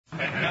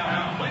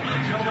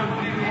It's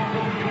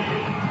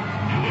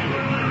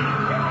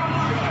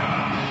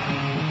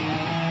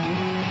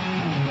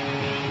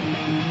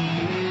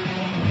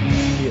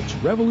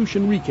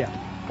Revolution Recap,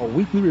 a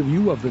weekly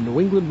review of the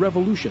New England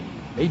Revolution,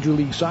 Major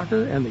League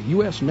Soccer, and the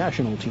U.S.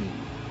 national team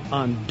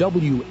on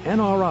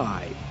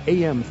WNRI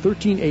AM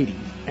 1380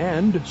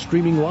 and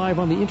streaming live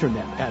on the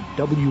internet at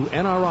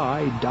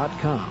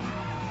WNRI.com.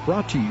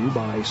 Brought to you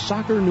by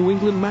Soccer New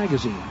England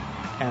Magazine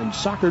and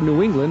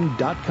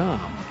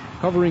SoccerNewEngland.com,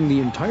 covering the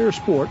entire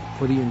sport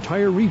for the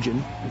entire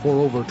region for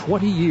over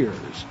 20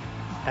 years.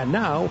 And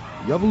now,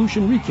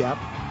 Revolution Recap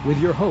with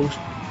your host,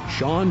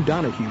 Sean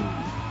Donahue.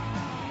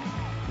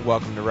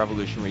 Welcome to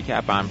Revolution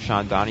Recap. I'm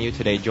Sean Donahue,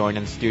 today joined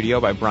in the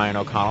studio by Brian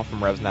O'Connell from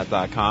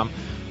RevsNet.com.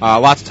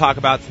 Lots to talk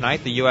about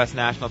tonight. The U.S.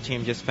 national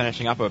team just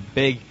finishing up a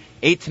big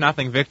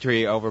 8-0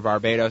 victory over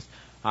Barbados.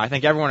 I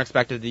think everyone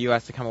expected the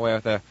U.S. to come away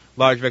with a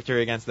large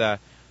victory against a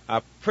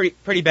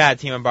pretty bad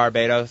team in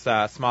Barbados,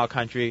 a small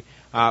country,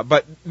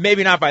 but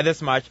maybe not by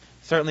this much.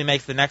 Certainly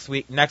makes the next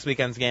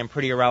weekend's game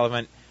pretty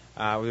irrelevant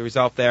with the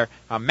result there.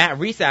 Matt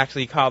Reese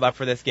actually called up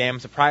for this game.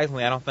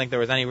 Surprisingly, I don't think there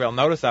was any real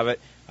notice of it.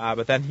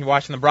 But then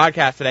watching the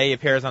broadcast today, he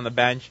appears on the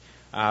bench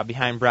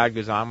behind Brad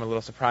Guzan. A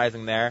little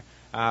surprising there.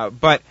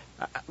 But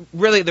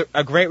really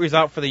a great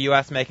result for the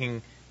U.S.,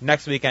 making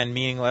next weekend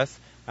meaningless.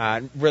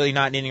 Really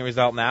not needing a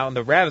result now. And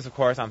the Revs, of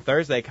course, on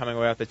Thursday coming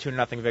away with a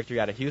 2-0 victory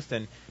out of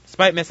Houston,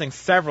 despite missing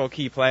several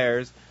key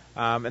players.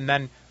 And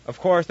then, of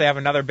course, they have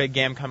another big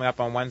game coming up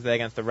on Wednesday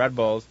against the Red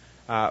Bulls.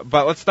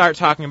 But let's start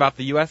talking about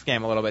the U.S.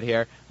 game a little bit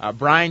here.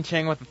 Brian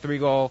Ching with a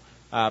 3-goal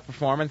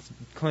performance.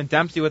 Clint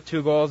Dempsey with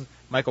 2 goals.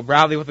 Michael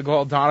Bradley with a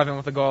goal, Donovan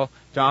with a goal,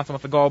 Johnson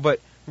with a goal, but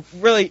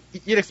really,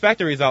 you'd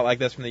expect a result like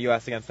this from the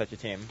U.S. against such a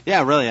team.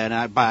 Yeah, really, and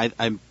I'm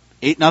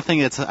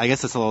 8-0. I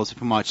guess it's a little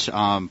too much, but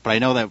I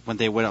know that when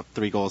they went up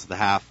 3 goals at the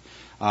half,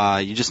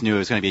 you just knew it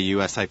was going to be a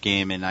U.S. type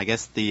game, and I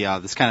guess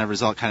this kind of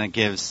result kind of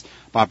gives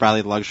Bob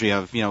Bradley the luxury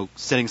of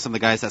sitting some of the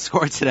guys that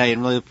scored today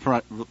and really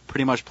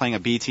pretty much playing a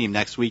B team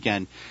next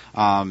weekend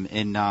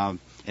in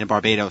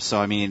Barbados. So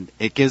I mean,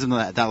 it gives them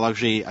that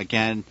luxury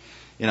again.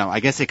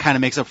 I guess it kind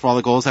of makes up for all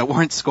the goals that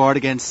weren't scored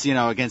against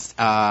Argentina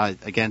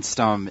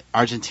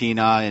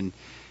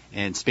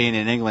and Spain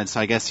and England. So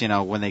I guess,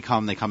 when they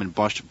come in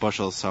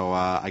bushels. So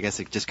I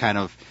guess it just kind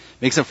of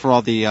makes up for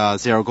all the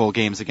 0-goal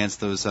games against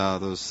those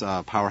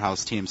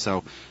powerhouse teams.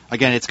 So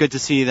again, it's good to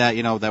see that,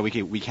 that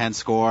we can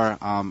score.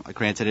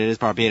 Granted, it is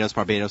Barbados.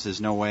 Barbados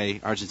is no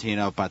way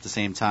Argentina, but at the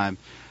same time,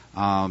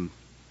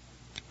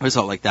 a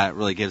result like that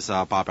really gives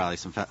Bob Bradley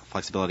some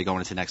flexibility going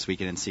into next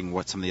weekend and seeing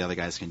what some of the other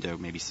guys can do,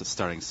 maybe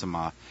starting some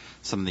of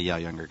the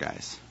younger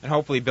guys. And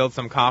hopefully build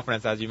some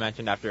confidence, as you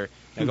mentioned, after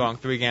going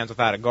 3 games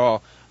without a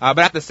goal. But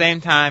at the same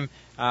time,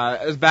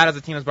 as bad as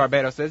a team as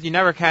Barbados is, you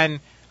never can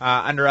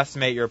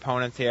underestimate your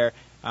opponents here.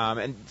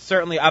 And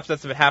certainly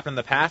upsets have happened in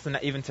the past, and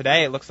even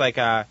today it looks like,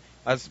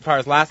 as far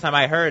as last time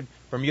I heard,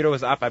 Bermuda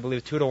was up, I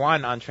believe,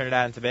 2-1 on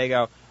Trinidad and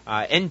Tobago,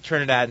 in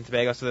Trinidad and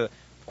Tobago, so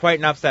quite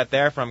an upset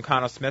there from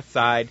Connell Smith's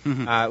side,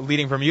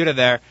 leading Bermuda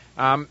there.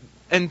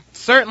 And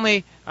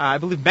certainly, I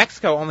believe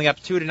Mexico only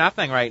up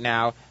 2-0 right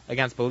now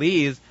against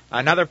Belize,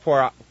 another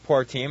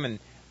poor team. And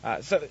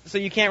so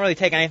you can't really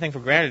take anything for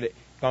granted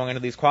going into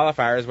these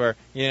qualifiers where,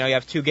 you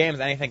have 2 games,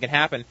 anything can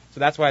happen.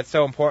 So that's why it's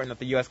so important that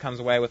the U.S. comes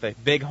away with a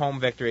big home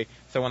victory.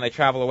 So when they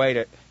travel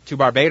away to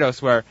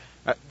Barbados where,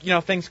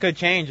 things could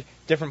change,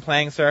 different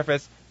playing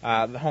surface,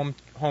 the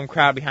home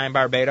crowd behind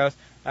Barbados,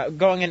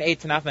 going in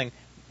 8-0,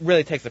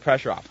 really takes the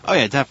pressure off. Oh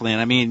yeah, definitely. And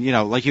I mean,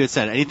 like you had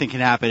said, anything can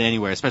happen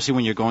anywhere, especially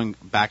when you're going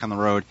back on the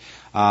road.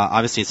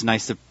 Obviously, it's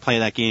nice to play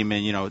that game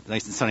in,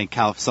 nice and sunny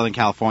Southern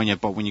California.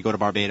 But when you go to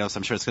Barbados,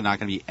 I'm sure it's not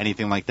going to be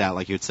anything like that,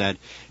 like you had said.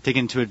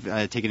 Taking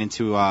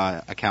into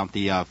account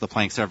the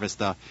playing surface,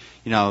 the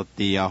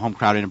home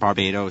crowd in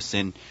Barbados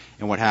and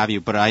what have you.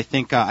 But I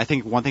think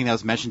one thing that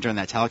was mentioned during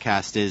that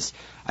telecast is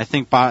I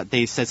think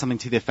they said something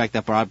to the effect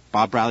that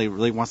Bob Bradley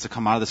really wants to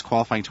come out of this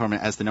qualifying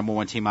tournament as the number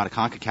 1 team out of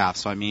CONCACAF.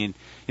 So I mean,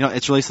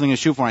 it's really something to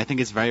shoot for. And I think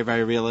it's very,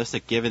 very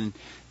realistic given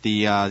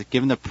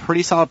the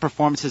pretty solid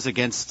performances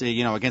against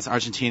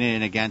Argentina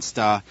and against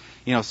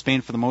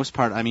Spain for the most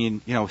part. I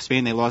mean,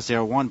 Spain, they lost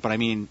 0-1, but I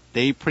mean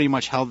they pretty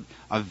much held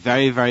a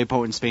very, very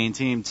potent Spain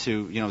team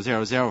to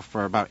 0-0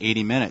 for about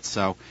 80 minutes.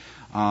 So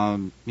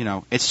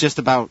it's just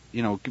about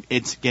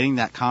it's getting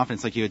that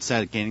confidence, like you had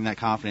said, gaining that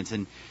confidence,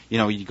 and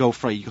you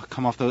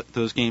come off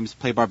those games,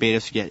 play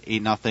Barbados, you get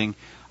 8-0.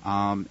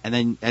 And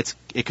then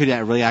it could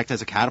really act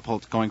as a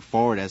catapult going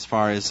forward as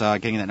far as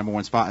getting that number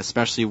 1 spot,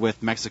 especially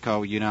with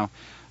Mexico.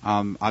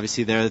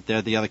 Obviously they're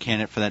the other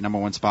candidate for that number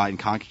 1 spot in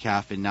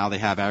CONCACAF, and now they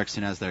have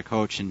Erickson as their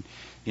coach. And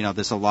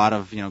there's a lot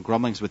of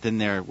grumblings within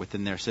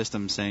their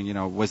system saying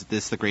was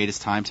this the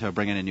greatest time to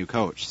bring in a new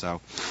coach?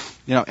 So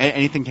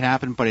anything can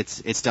happen, but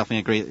it's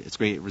definitely a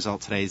great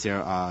result today,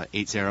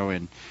 8-0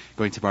 and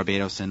going to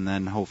Barbados, and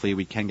then hopefully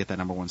we can get that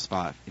number 1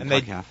 spot in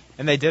CONCACAF.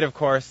 And they did, of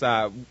course,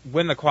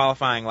 win the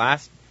qualifying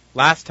last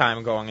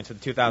time going into the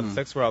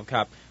 2006 World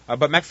Cup,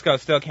 but Mexico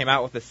still came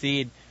out with the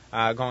seed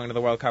going into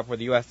the World Cup where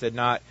the U.S. did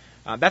not.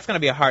 That's going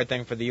to be a hard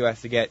thing for the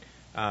U.S. to get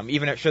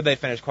even if should they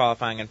finish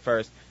qualifying in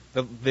first.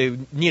 They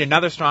need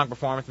another strong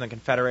performance in the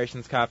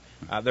Confederations Cup.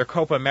 Their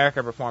Copa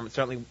America performance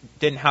certainly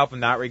didn't help in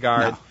that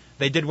regard. No.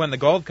 They did win the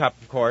Gold Cup,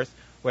 of course,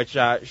 which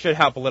should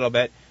help a little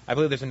bit. I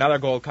believe there's another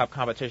Gold Cup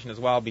competition as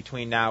well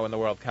between now and the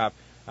World Cup.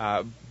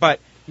 But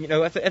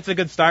it's a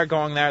good start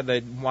going there.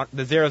 The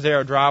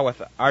 0-0 draw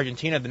with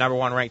Argentina, the number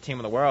one ranked team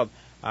in the world,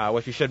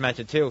 which you should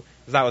mention too,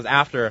 because that was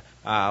after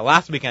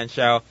last weekend's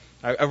show.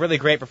 A really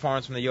great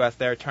performance from the U.S.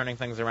 there, turning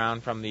things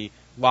around from the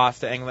loss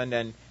to England,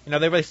 and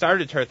they really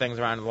started to turn things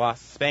around in the loss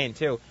to Spain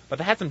too. But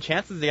they had some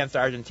chances against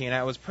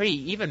Argentina. It was a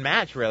pretty even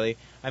match, really.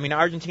 I mean,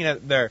 Argentina,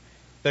 their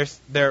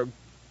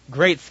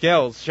great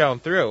skills shone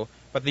through,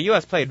 but the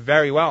U.S. played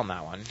very well in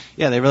that one.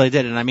 Yeah, they really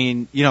did. And I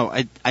mean,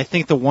 I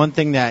think the one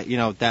thing that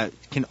that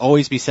can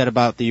always be said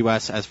about the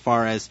U.S. as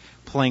far as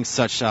playing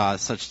such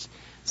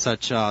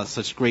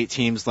great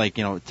teams like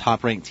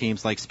top ranked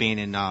teams like Spain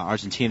and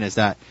Argentina is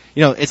that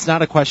it's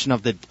not a question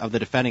of the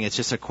defending. It's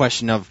just a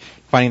question of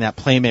finding that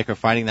playmaker,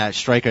 finding that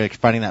striker,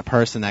 finding that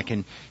person that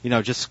can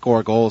just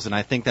score goals. And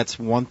I think that's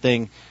one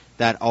thing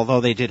that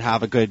although they did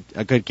have a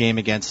good game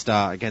against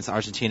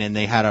Argentina, and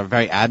they had a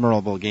very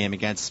admirable game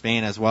against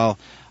Spain as well.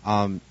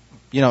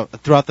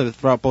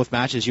 Throughout both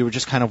matches, you were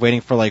just kind of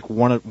waiting for like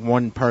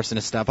one person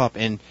to step up,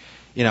 and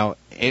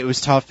it was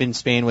tough in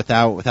Spain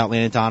without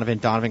Landon Donovan.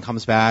 Donovan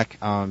comes back,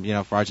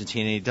 for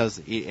Argentina.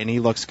 He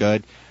looks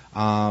good.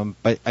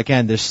 But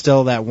again, there's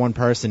still that one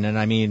person, and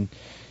I mean,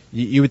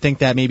 you would think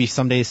that maybe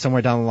someday,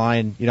 somewhere down the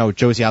line,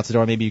 Jozy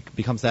Altidore maybe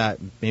becomes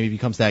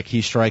that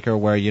key striker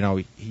where he's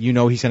going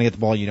to get the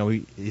ball.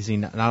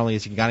 Not only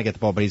is he going to get the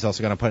ball, but he's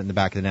also going to put it in the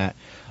back of the net.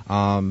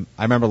 I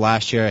remember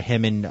last year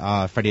him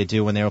and Freddie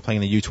Adu when they were playing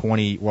the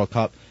U20 World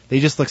Cup, they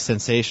just looked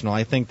sensational.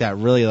 I think that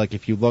really, like,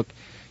 if you look,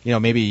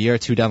 maybe a year or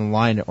two down the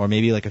line, or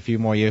maybe like a few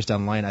more years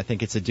down the line, I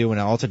think it's Adu and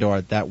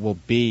Altidore that will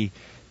be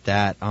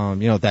that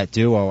that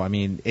duo. I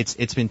mean,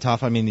 it's been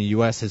tough. I mean, the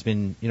U.S. has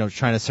been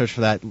trying to search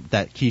for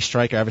that key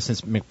striker ever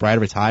since McBride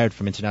retired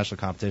from international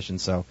competition.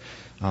 So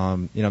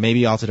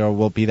maybe Altidore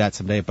will be that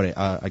someday. But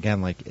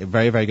again, like,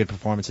 very, very good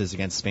performances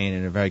against Spain,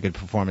 and a very good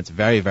performance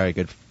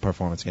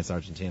against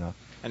Argentina.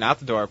 And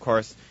Altidore, of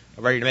course,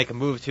 ready to make a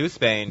move to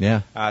Spain,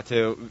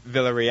 to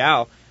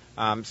Villarreal.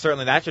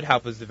 Certainly that should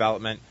help his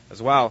development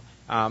as well.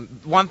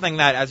 One thing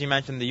that, as you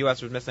mentioned, the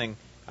U.S. was missing,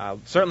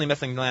 certainly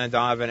missing Landon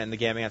Donovan in the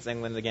game against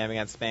England, the game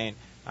against Spain.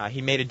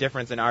 He made a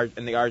difference in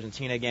the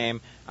Argentina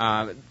game.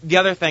 The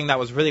other thing that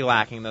was really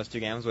lacking in those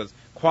two games was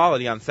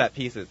quality on set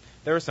pieces.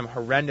 There were some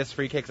horrendous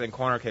free kicks and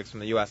corner kicks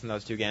from the U.S. in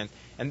those two games,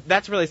 and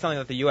that's really something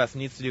that the U.S.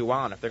 needs to do well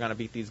on if they're going to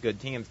beat these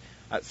good teams.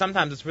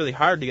 Sometimes it's really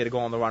hard to get a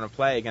goal on the run of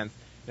play against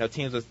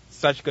teams with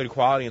such good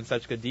quality and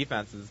such good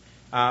defenses.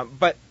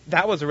 But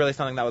that was really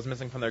something that was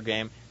missing from their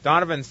game.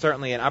 Donovan's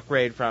certainly an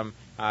upgrade from,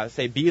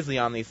 say, Beasley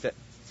on these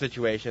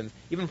situations.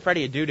 Even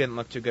Freddie Adu didn't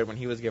look too good when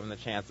he was given the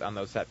chance on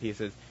those set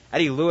pieces.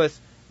 Eddie Lewis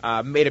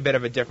made a bit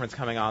of a difference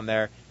coming on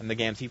there in the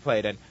games he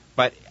played in.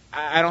 But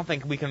I don't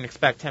think we can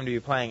expect him to be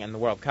playing in the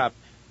World Cup.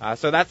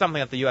 So that's something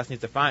that the U.S.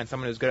 needs to find,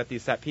 someone who's good at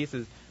these set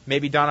pieces.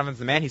 Maybe Donovan's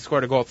the man. He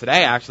scored a goal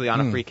today, actually, on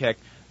a free kick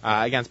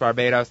against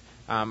Barbados.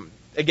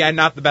 Again,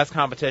 not the best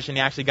competition.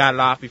 He actually got it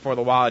off before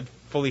the wall had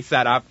fully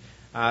set up.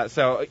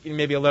 So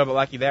maybe a little bit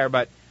lucky there.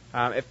 But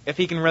if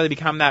he can really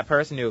become that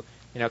person who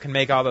can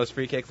make all those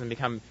free kicks and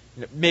become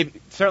maybe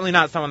certainly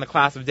not someone the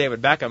class of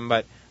David Beckham,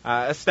 but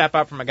a step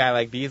up from a guy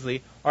like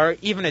Beasley, or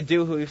even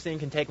Adu, who we've seen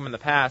can take him in the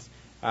past,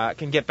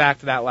 can get back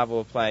to that level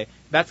of play.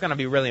 That's going to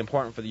be really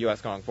important for the U.S.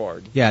 going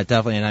forward. Yeah,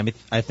 definitely. And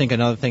I think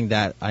another thing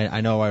that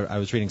I know I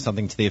was reading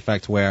something to the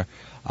effect where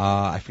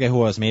I forget who it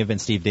was, may have been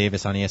Steve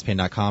Davis on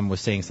ESPN.com, was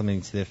saying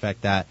something to the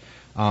effect that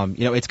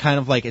it's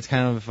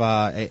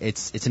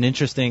an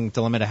interesting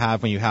dilemma to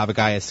have when you have a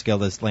guy as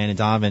skilled as Landon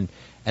Donovan,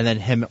 and then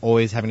him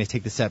always having to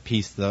take the set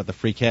piece, the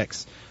free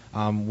kicks.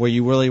 Where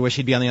you really wish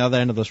he'd be on the other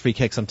end of those free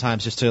kicks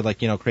sometimes, just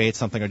to create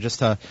something, or just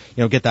to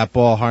get that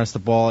ball, harness the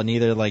ball, and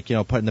either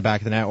put it in the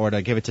back of the net or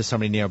to give it to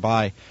somebody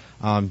nearby.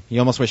 You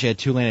almost wish you had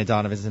two Landon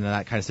Donovans in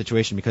that kind of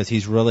situation, because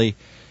he's really,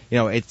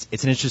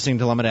 it's an interesting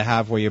dilemma to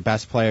have where your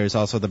best player is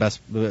also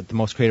the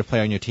most creative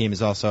player on your team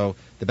is also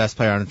the best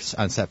player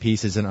on set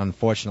pieces, and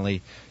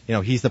unfortunately,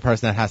 he's the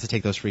person that has to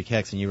take those free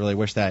kicks, and you really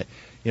wish that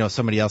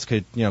somebody else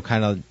could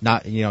kind of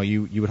not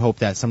you would hope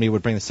that somebody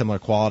would bring the similar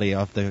quality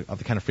of the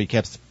kind of free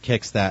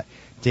kicks that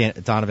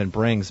Donovan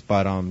brings,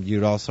 but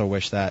you'd also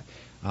wish that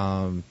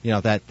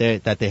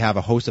that they have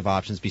a host of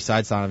options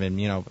besides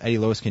Donovan. Eddie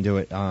Lewis can do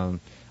it,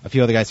 a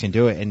few other guys can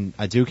do it, and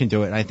Adu can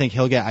do it, and I think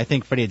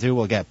Freddie Adu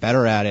will get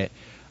better at it.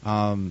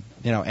 And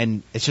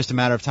it's just a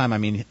matter of time. I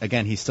mean,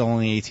 again, he's still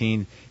only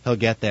 18. He'll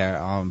get there.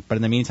 But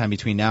in the meantime,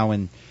 between now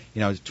and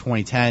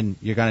 2010,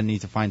 you're going to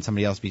need to find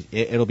somebody else.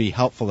 It'll be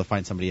helpful to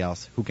find somebody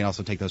else who can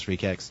also take those free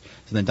kicks.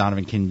 So then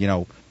Donovan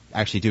can,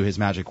 actually do his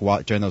magic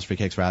during those free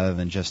kicks rather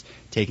than just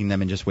taking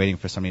them and just waiting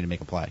for somebody to make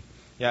a play.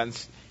 Yeah,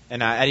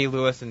 and Eddie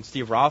Lewis and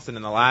Steve Ralston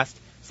in the last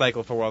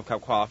cycle for World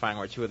Cup qualifying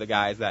were two of the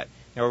guys that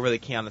were really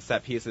key on the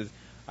set pieces.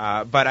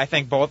 But I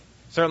think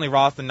certainly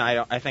Ralston,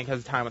 I think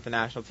his time with the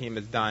national team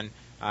is done.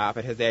 up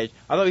at his age.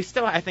 Although he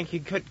still, I think he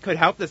could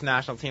help this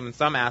national team in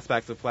some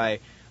aspects of play.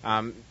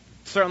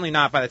 Certainly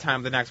not by the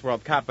time of the next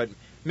World Cup, but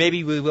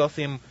maybe we will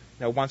see him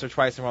once or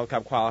twice in World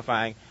Cup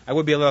qualifying. I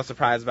would be a little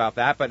surprised about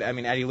that, but I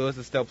mean, Eddie Lewis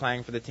is still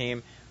playing for the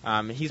team.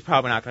 He's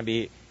probably not going to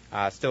be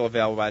still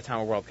available by the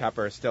time of World Cup,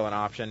 or still an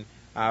option.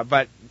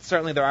 But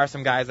certainly there are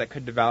some guys that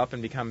could develop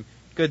and become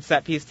good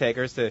set-piece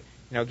takers to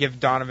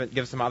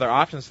give some other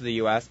options to the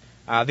U.S.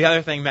 The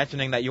other thing,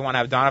 mentioning that you want to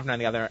have Donovan on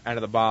the other end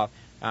of the ball.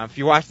 If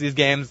you watch these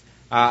games,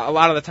 a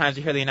lot of the times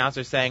you hear the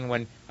announcers saying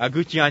when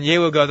Gucci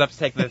Onyewu goes up to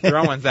take the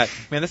throw-ins that,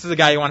 man, this is a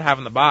guy you want to have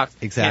in the box.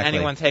 Exactly. Can't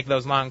anyone take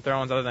those long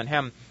throw-ins other than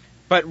him?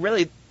 But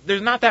really,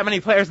 there's not that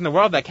many players in the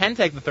world that can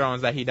take the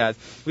throw-ins that he does.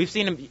 We've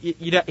seen him,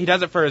 he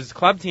does it for his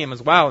club team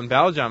as well in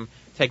Belgium,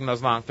 taking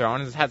those long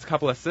throw-ins. He's had a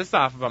couple assists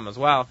off of them as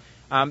well.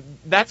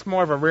 That's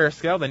more of a rare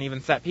skill than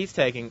even set-piece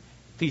taking.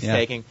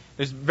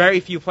 There's very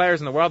few players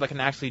in the world that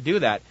can actually do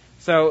that.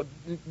 So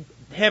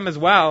him as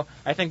well,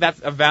 I think that's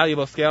a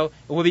valuable skill.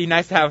 It would be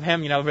nice to have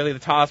him, really the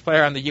tallest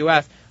player on the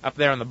U.S. up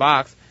there in the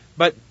box.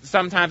 But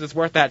sometimes it's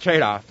worth that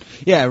trade-off.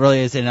 Yeah, it really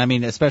is. And I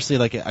mean, especially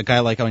like a guy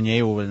like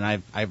Onyewu,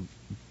 and I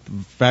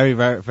very,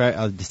 very,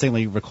 very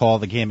distinctly recall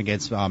the game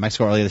against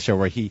Mexico earlier this year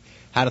where he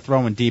had a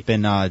throw in deep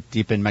in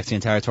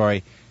Mexican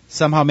territory,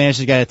 somehow managed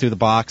to get it through the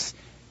box,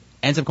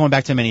 ends up going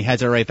back to him, and he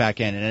heads it right back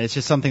in. And it's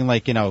just something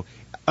like,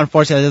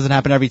 unfortunately, it doesn't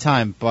happen every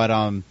time,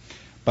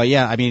 but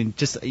yeah, I mean,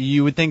 just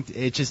you would think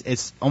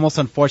it's almost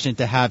unfortunate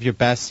to have your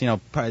best,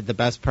 the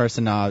best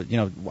person,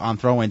 on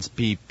throw-ins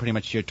be pretty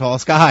much your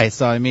tallest guy.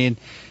 So I mean,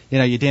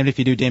 you're damned if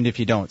you do, damned if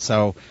you don't.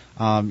 So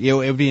it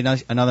would be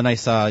another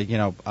nice,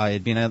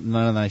 it'd be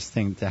another nice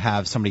thing to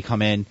have somebody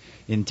come in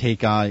and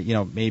take,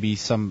 maybe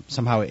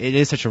somehow it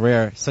is such a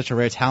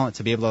rare talent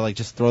to be able to like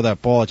just throw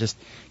that ball, just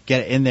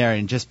get it in there,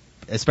 and just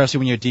especially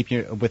when you're deep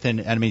within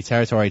enemy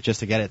territory,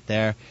 just to get it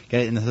there,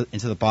 get it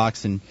into the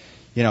box, and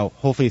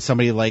hopefully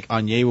somebody like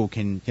Onyewu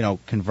can,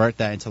 convert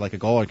that into like a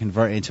goal or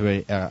convert it into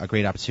a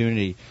great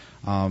opportunity,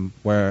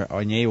 where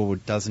Onyewu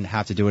doesn't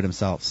have to do it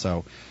himself.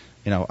 So,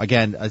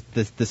 again,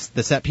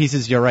 the set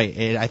pieces, you're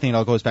right. I think it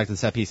all goes back to the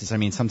set pieces. I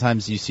mean,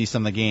 sometimes you see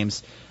some of the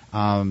games,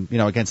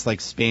 against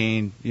like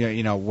Spain,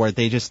 where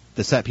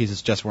the set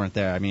pieces just weren't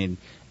there. I mean,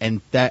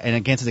 and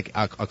against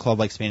a club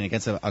like Spain,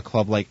 against a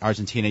club like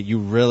Argentina, you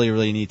really,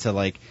 really need to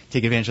like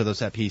take advantage of those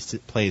set piece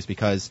plays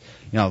because,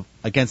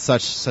 against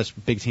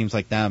such big teams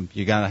like them,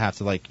 you're gonna have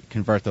to like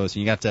convert those,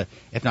 and you got to,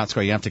 if not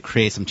score, you have to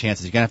create some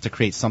chances. You're gonna have to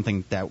create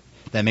something that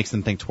makes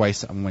them think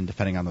twice when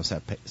defending on those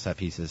set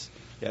pieces.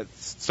 Yeah,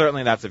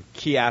 certainly that's a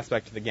key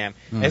aspect of the game.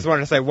 I just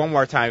wanted to say one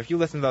more time, if you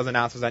listen to those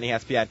announcers on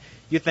ESPN,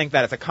 you think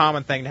that it's a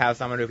common thing to have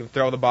someone who can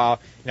throw the ball,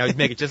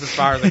 make it just as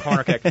far as a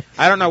corner kick.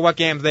 I don't know what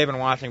games they've been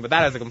watching, but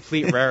that is a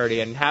complete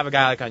rarity, and have a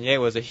guy like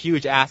Onyewu is a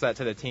huge asset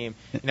to the team.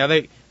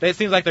 It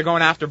seems like they're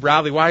going after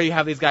Bradley. Why do you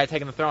have these guys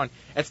taking the throw?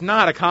 It's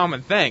not a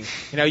common thing.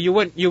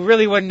 You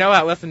really wouldn't know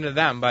that listening to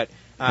them, but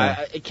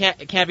it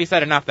can't be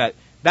said enough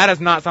that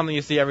is not something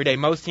you see every day.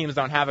 Most teams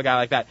don't have a guy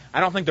like that. I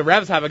don't think the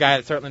Revs have a guy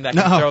that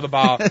can throw the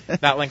ball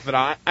that length at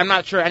all. I'm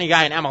not sure any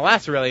guy in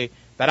MLS really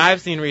that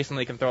I've seen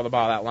recently can throw the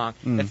ball that long.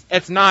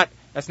 It's not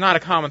a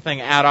common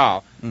thing at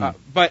all.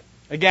 But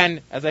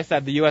again, as I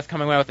said, the U.S.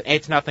 coming away with an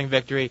 8-0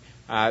 victory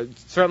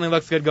certainly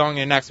looks good going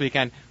into next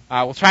weekend.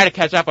 We'll try to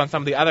catch up on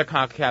some of the other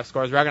CONCACAF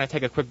scores. We're going to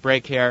take a quick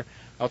break here.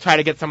 I'll try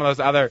to get some of those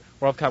other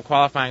World Cup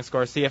qualifying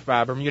scores, see if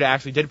Bermuda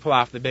actually did pull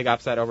off the big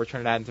upset over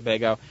Trinidad and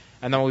Tobago.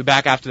 And then we'll be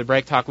back after the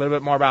break, talk a little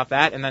bit more about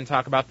that, and then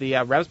talk about the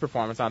Revs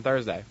performance on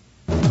Thursday.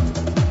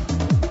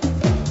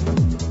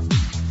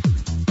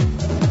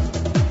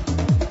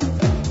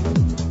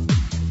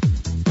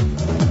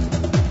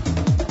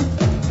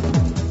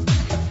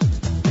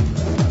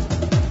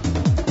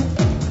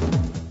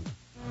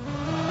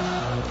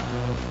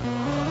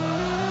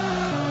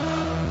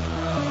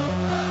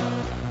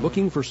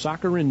 Looking for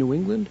soccer in New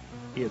England?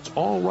 It's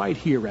all right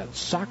here at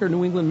Soccer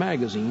New England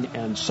Magazine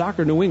and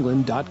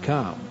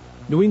SoccerNewEngland.com.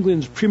 New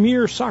England's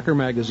premier soccer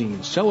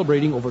magazine,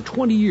 celebrating over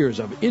 20 years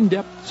of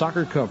in-depth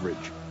soccer coverage.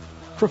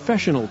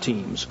 Professional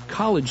teams,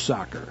 college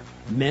soccer,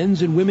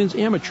 men's and women's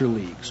amateur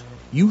leagues,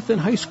 youth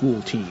and high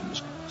school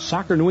teams.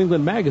 Soccer New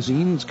England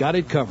Magazine's got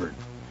it covered.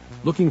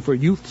 Looking for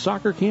youth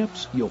soccer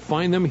camps? You'll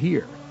find them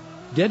here.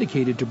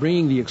 Dedicated to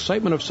bringing the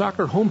excitement of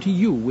soccer home to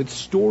you with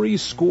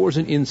stories, scores,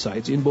 and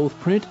insights in both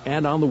print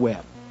and on the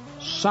web.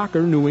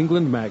 Soccer New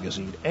England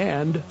Magazine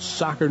and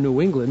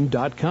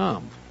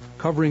SoccerNewEngland.com.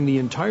 Covering the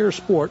entire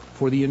sport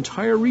for the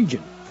entire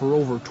region for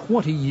over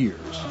 20 years.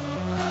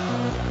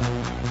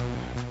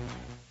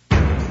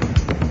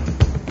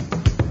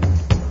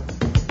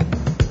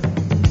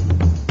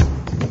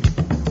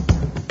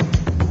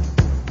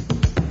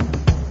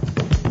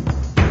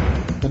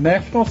 The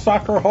National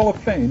Soccer Hall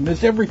of Fame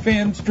is every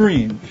fan's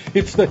dream.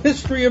 It's the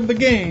history of the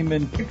game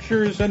in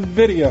pictures and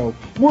video,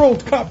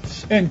 World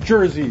Cups and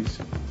jerseys.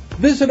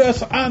 Visit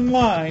us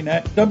online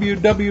at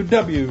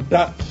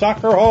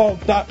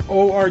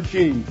www.soccerhall.org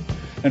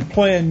and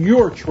plan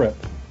your trip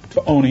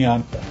to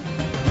Oneonta.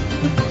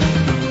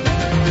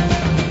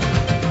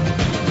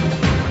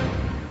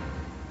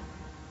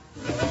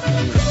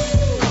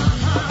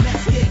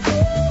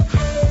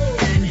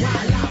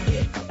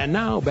 And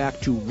now back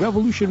to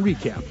Revolution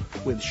Recap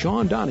with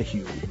Sean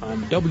Donahue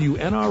on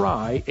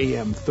WNRI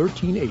AM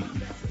 1380.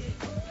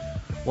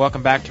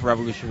 Welcome back to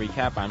Revolution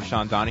Recap. I'm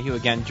Sean Donahue,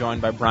 again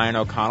joined by Brian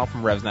O'Connell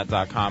from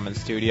RevsNet.com in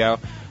studio.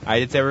 I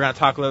did say we were going to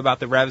talk a little about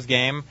the Revs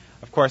game.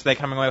 Of course, they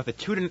coming away with a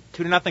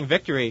 2-0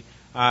 victory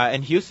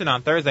in Houston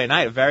on Thursday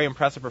night. A very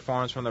impressive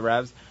performance from the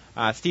Revs.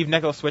 Steve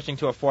Nichols switching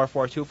to a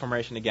 4-4-2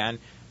 formation again.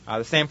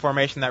 The same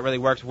formation that really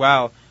worked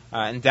well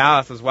in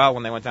Dallas as well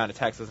when they went down to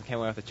Texas and came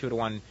away with a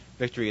 2-1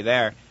 victory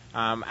there.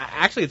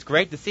 Actually, it's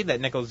great to see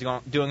that Nichols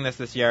doing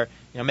this year,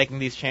 making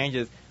these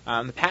changes.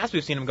 In the past,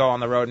 we've seen him go on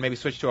the road and maybe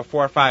switch to a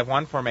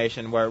 4-5-1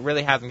 formation where it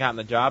really hasn't gotten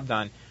the job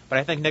done. But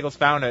I think Nichols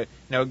found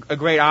a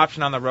great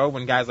option on the road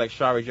when guys like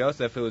Shari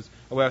Joseph, who's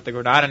away with the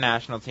Grenada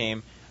national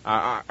team,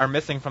 are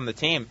missing from the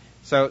team.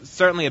 So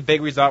certainly a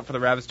big result for the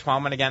Revs.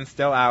 Twellman again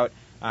still out,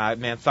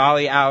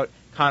 Mansali out,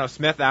 Conno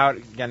Smith out,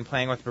 again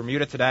playing with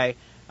Bermuda today.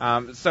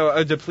 So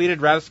a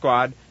depleted Revs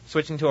squad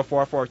switching to a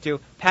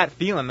 4-4-2. Pat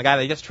Phelan, the guy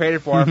they just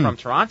traded for from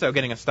Toronto,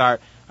 getting a start.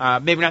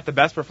 Maybe not the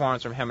best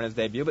performance from him in his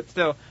debut, but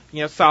still,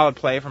 solid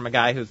play from a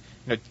guy who's,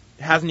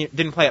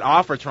 didn't play at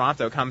all for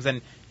Toronto. Comes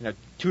in,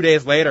 2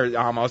 days later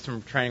almost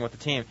from training with the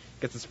team,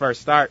 gets his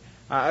first start.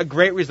 A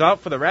great result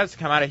for the Revs to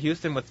come out of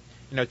Houston with,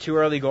 2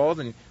 early goals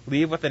and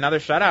leave with another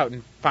shutout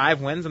and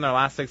 5 wins in their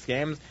last 6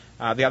 games.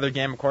 The other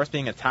game, of course,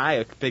 being a tie,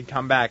 a big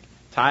comeback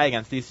tie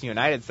against DC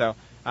United. So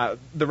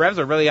the Revs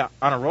are really on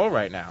a roll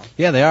right now.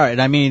 Yeah, they are.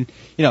 And I mean,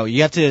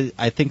 you have to,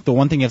 I think the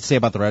one thing you have to say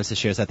about the Revs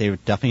this year is that they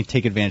would definitely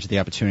take advantage of the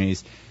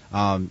opportunities.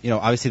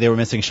 Obviously they were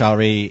missing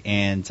Shari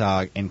and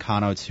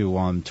Kano to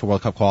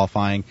World Cup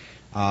qualifying.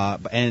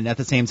 And at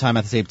the same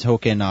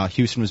token,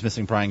 Houston was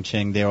missing Brian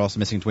Ching. They were also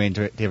missing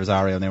Dwayne De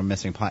Rosario, and they were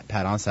missing Pat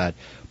Onstad.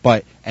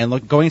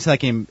 Going into that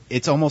game,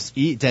 it's almost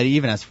dead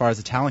even as far as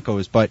the talent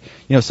goes. But,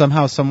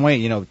 somehow, some way,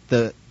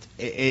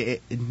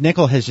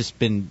 Nickel has just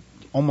been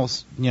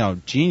almost,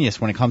 genius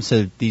when it comes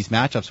to these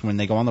matchups when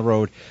they go on the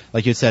road.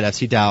 Like you said,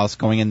 FC Dallas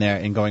going in there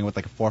and going with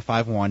like a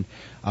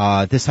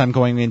 4-5-1. This time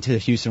going into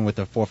Houston with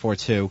a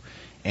 4-4-2.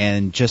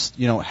 And just,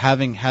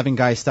 having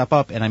guys step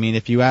up. And I mean,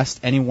 if you asked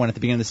anyone at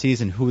the beginning of the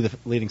season who the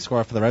leading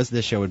scorer for the rest of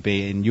this year would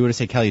be, and you were to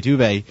say Kelly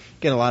Dubé,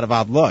 get a lot of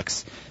odd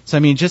looks. So I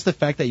mean, just the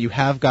fact that you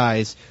have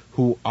guys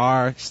who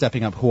are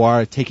stepping up, who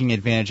are taking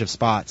advantage of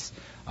spots.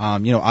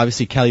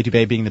 Obviously Kelly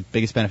Dubé being the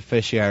biggest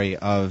beneficiary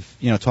of,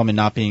 Twellman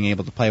not being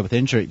able to play with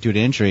due to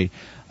injury.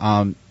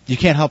 You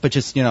can't help but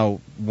just,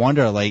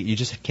 wonder, you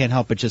just can't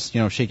help but just,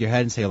 shake your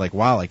head and say,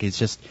 wow, it's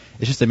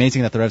just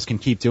amazing that the Revs can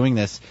keep doing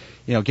this,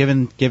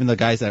 given the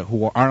guys who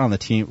weren't on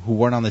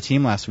the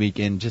team last week,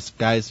 and just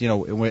guys,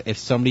 if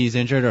somebody's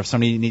injured or if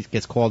somebody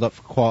gets called up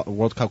for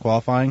World Cup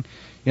qualifying,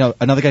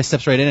 another guy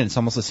steps right in and it's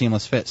almost a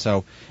seamless fit.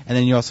 So, and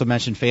then you also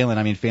mentioned Phelan.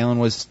 I mean, Phelan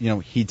was,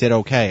 he did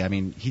okay. I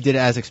mean, he did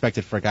as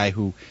expected for a guy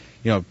who,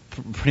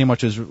 pretty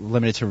much was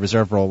limited to a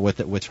reserve role with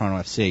Toronto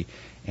FC.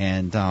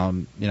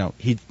 And,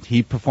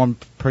 he performed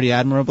pretty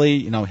admirably.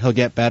 He'll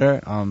get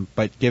better.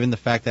 But given the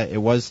fact that it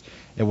was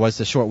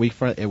a short week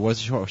for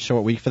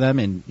them,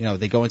 and,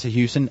 they go into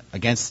Houston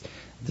against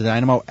the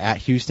Dynamo at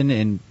Houston,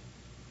 and,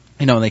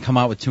 they come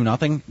out with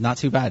 2-0. Not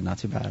too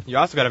bad. You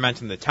also got to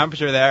mention the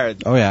temperature there.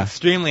 Oh, yeah.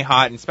 Extremely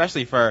hot, and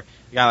especially for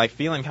a guy like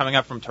Phelan coming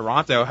up from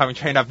Toronto, having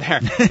trained up there,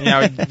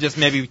 just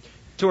maybe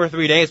 2 or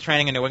 3 days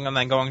training in New England,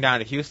 then going down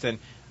to Houston.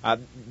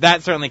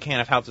 That certainly can't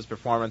have helped his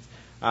performance.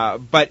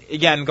 But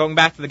again, going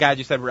back to the guys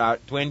you said were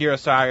out, Dwayne De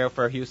Rosario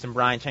for Houston,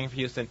 Brian Ching for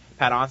Houston,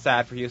 Pat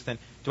Onstad for Houston.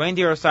 Dwayne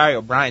De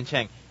Rosario, Brian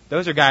Ching,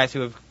 those are guys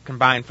who have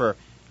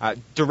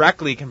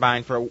directly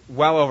combined for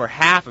well over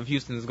half of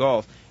Houston's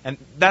goals. And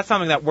that's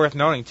something that's worth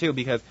noting, too,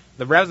 because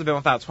the Revs have been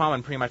without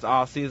Twellman pretty much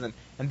all season,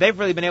 and they've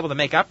really been able to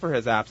make up for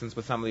his absence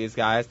with some of these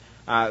guys.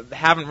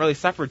 Haven't really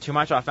suffered too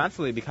much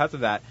offensively because of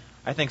that.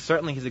 I think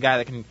certainly he's a guy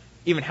that can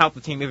even help the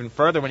team even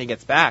further when he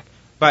gets back.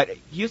 But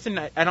Houston,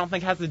 I don't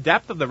think, has the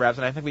depth of the Revs,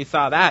 and I think we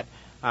saw that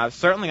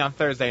certainly on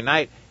Thursday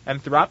night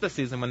and throughout the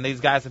season when these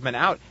guys have been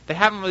out. They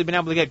haven't really been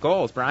able to get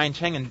goals. Brian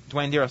Ching and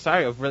Dwayne De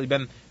Rosario have really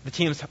been the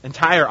team's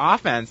entire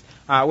offense,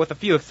 with a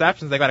few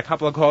exceptions. They got a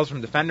couple of goals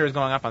from defenders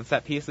going up on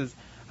set pieces,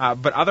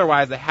 but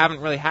otherwise they haven't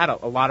really had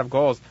a lot of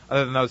goals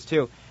other than those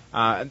two.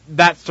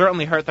 That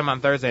certainly hurt them on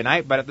Thursday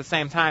night, but at the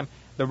same time,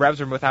 the Revs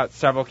were without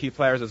several key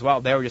players as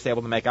well. They were just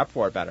able to make up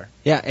for it better.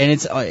 Yeah, and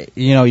it's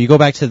you go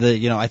back to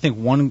the I think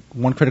one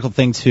critical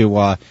thing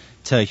to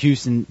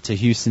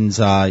Houston's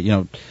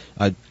having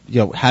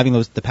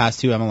the past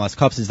 2 MLS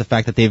Cups is the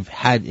fact that they've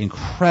had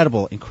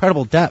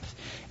incredible depth.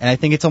 And I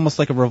think it's almost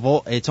like a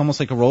role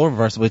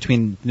reversal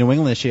between New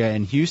England this year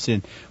and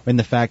Houston, in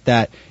the fact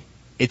that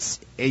it's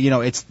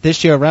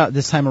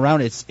this time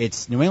around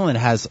it's New England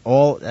has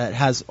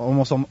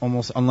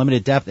almost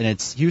unlimited depth, and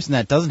it's Houston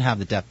that doesn't have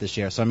the depth this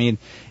year. So I mean,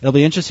 it'll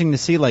be interesting to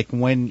see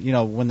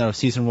when the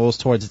season rolls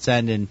towards its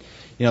end and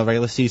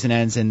regular season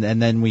ends, and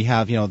then we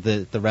have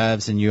the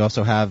Revs, and you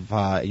also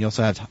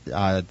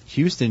have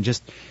Houston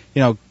just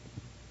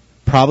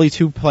probably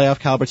 2 playoff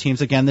caliber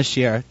teams again this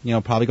year.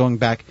 Probably going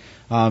back.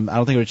 I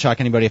don't think it would shock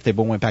anybody if they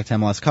both went back to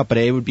MLS Cup, but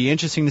it would be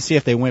interesting to see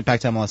if they went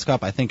back to MLS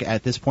Cup. I think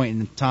at this point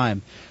in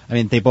time,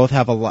 they both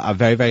have a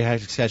very, very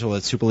hectic schedule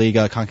at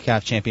Superliga,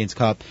 CONCACAF Champions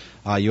Cup,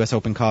 U.S.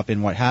 Open Cup,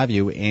 and what have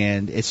you.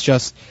 And it's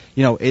just,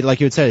 like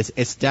you had said,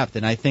 it's depth.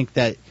 And I think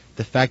that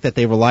the fact that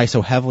they rely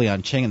so heavily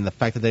on Ching and the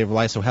fact that they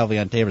rely so heavily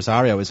on Dave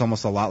Rosario is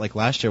almost a lot like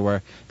last year,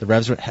 where the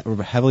Revs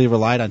heavily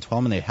relied on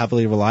Twellman, they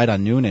heavily relied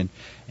on Noonan,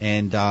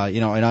 and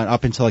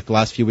up until like the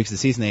last few weeks of the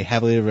season, they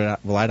heavily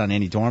relied on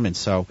Andy Dorman.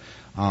 So,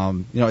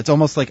 it's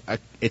almost like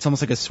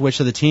a switch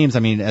of the teams.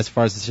 As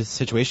far as the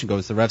situation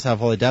goes, the Revs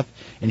have all the depth,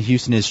 and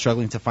Houston is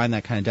struggling to find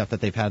that kind of depth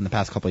that they've had in the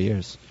past couple of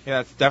years. Yeah,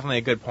 that's definitely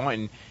a good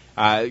point.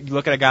 And you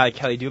look at a guy like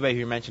Kelly Dubé, who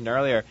you mentioned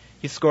earlier.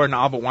 He's scored in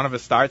all but one of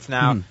his starts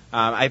now.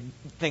 I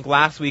think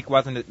last week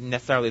wasn't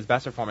necessarily his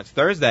best performance.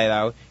 Thursday,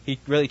 though, he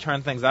really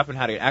turned things up and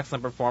had an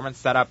excellent performance,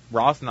 set up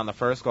Ralston on the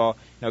first goal.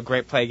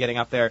 Great play getting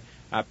up there.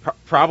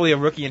 Probably a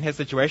rookie in his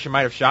situation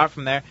might have shot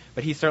from there,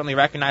 but he certainly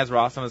recognized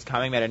Ralston was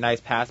coming, made a nice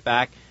pass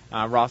back.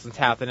 Ralston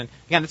tapped it. And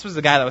again, this was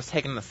the guy that was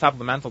taken in the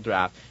supplemental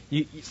draft.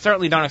 You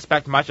certainly don't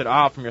expect much at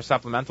all from your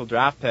supplemental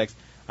draft picks.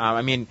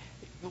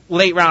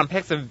 Late round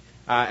picks have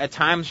at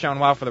times shown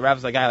well for the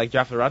Revs. A guy like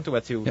Jeff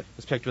Laruntowicz, who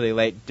was picked really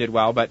late, did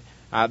well, but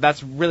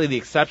that's really the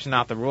exception,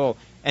 not the rule.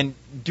 And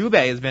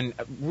Dubé has been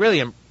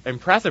really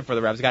impressive for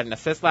the Revs. He got an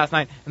assist last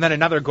night, and then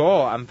another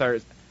goal on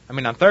Thursday.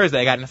 On Thursday,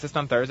 he got an assist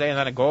on Thursday, and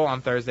then a goal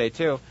on Thursday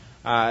too.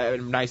 A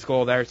nice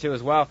goal there too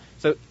as well.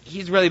 So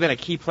he's really been a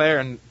key player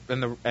in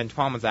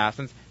Twellman's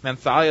absence.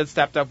 Mansali had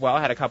stepped up well,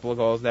 had a couple of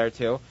goals there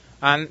too.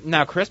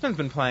 Now Crispin's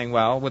been playing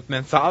well with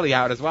Mansali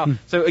out as well.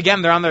 So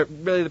again, they're on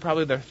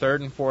probably their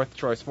third and fourth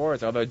choice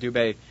forwards. Although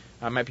Dubé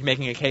might be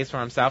making a case for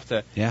himself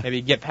to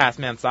maybe get past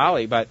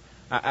Mansali, but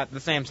at the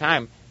same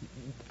time,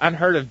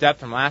 unheard of depth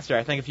from last year.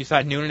 I think if you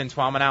saw Noonan and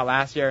Twellman out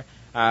last year,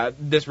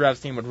 this Revs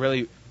team would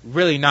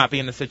really not be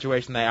in the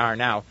situation they are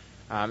now.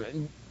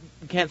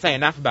 Can't say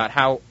enough about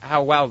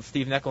how well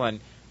Steve Nicol and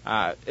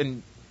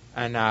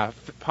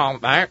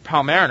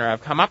Paul Mariner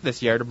have come up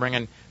this year to bring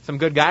in some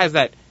good guys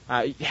that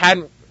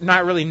hadn't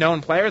not really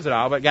known players at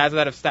all, but guys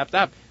that have stepped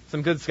up.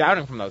 Some good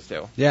scouting from those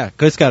two. Yeah,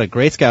 good scouting,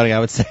 great scouting, I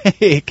would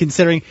say.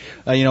 Considering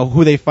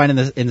who they find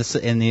in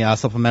the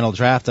supplemental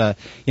draft,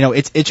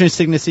 it's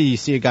interesting to see. You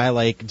see a guy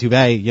like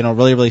Dubé,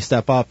 really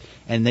step up,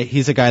 and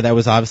he's a guy that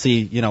was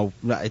obviously,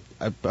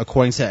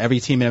 according to every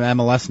team in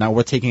MLS, now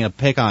we're taking a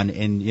pick on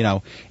in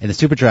the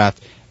Super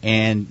Draft.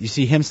 And you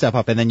see him step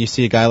up, and then you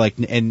see a guy like,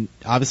 and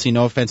obviously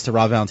no offense to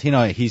Rob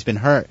Valentino, he's been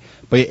hurt,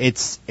 but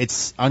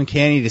it's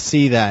uncanny to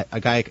see that a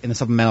guy in the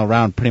supplemental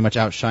round pretty much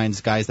outshines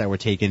guys that were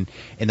taken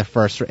in the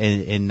first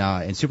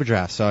in Super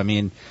Draft. So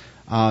an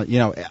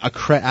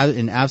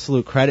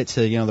absolute credit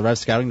to the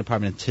Revs scouting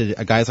department, to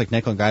guys like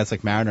Nicol and guys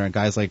like Mariner and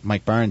guys like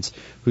Mike Burns,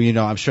 who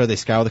I'm sure they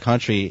scour the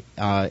country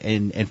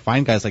and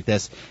find guys like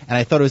this. And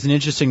I thought it was an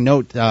interesting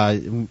note.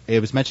 It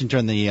was mentioned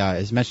during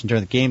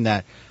the game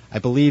that I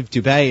believe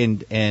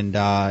Dubé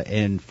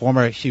and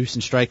former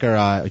Houston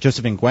striker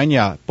Joseph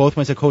Nguyen both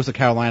went to Coastal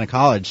Carolina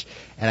College,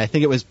 and I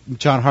think it was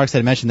John Harkes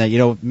that mentioned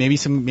that maybe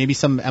some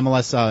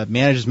MLS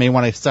managers may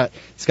want to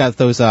scout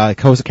those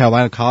Coastal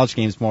Carolina College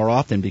games more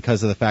often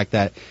because of the fact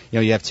that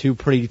you have two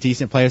pretty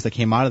decent players that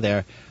came out of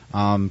there,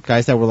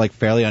 guys that were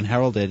fairly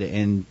unheralded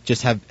and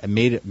just have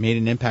made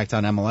an impact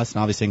on MLS.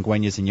 And obviously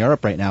Nguyen's in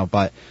Europe right now,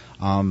 but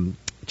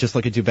just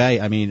look at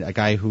Dubé. A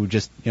guy who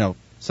just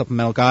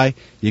supplemental guy.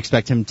 You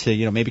expect him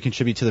to, maybe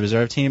contribute to the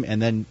reserve team,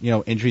 and then,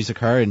 injuries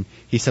occur, and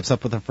he steps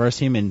up with the first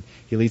team, and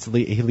he leads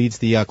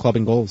the club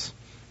in goals.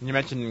 You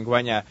mentioned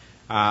Nguyen,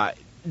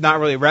 not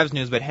really Revs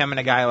news, but him and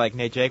a guy like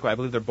Nate Jaco, I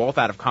believe they're both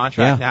out of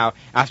contract now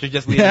after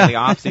just leaving the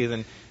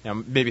offseason,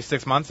 maybe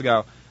 6 months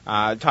ago.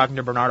 Talking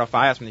to Bernardo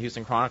Fias from the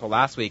Houston Chronicle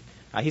last week,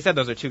 he said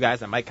those are two guys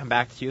that might come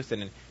back to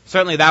Houston, and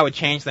certainly that would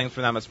change things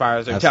for them as far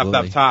as their depth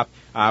up top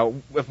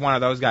if one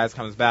of those guys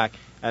comes back,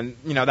 and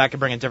that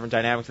could bring a different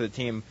dynamic to the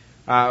team.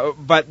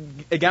 But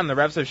again, the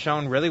Revs have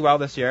shown really well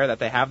this year that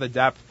they have the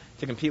depth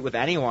to compete with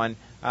anyone,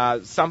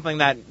 something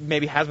that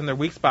maybe has been their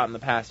weak spot in the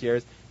past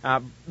years.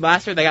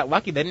 Last year they got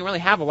lucky. They didn't really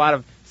have a lot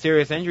of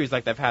serious injuries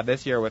like they've had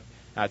this year, with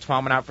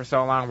Twellman out for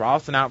so long,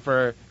 Ralston out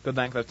for a good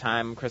length of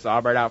time, Chris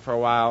Albright out for a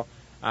while.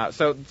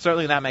 So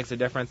certainly that makes a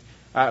difference.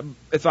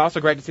 It's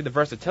also great to see the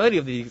versatility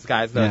of these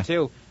guys, though,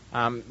 too,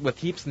 with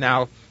Heaps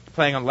now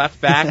playing on left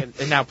back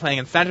and now playing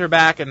in center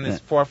back in this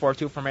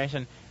 4-4-2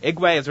 formation.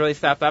 Igwe has really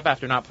stepped up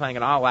after not playing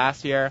at all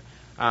last year.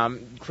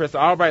 Chris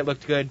Albright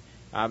looked good.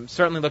 I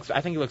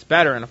think he looks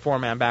better in a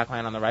 4-man back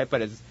line on the right,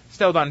 but has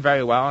still done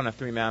very well in a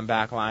 3-man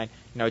back line,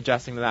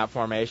 adjusting to that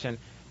formation.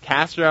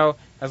 Castro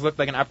has looked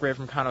like an upgrade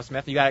from Cano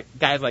Smith. You got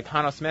guys like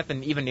Cano Smith,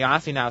 and even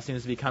Niasi now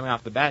seems to be coming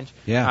off the bench.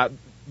 Yeah.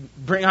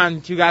 Bring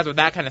on two guys with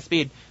that kind of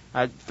speed.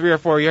 3 or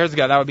 4 years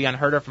ago, that would be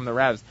unheard of from the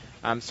Revs.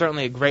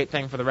 Certainly a great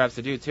thing for the Revs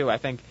to do, too. I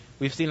think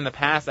we've seen in the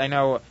past, I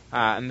know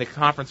in the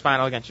conference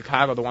final against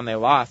Chicago, the one they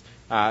lost,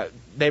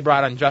 they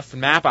brought on Justin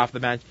Mapp off the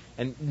bench,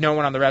 and no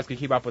one on the Revs could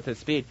keep up with his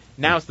speed.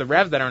 Now it's the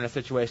Revs that are in a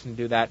situation to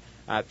do that.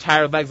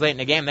 Tired legs late in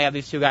the game, they have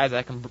these two guys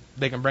that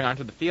they can bring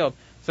onto the field.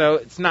 So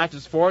it's not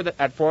just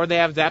at forward they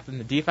have depth, in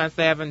the defense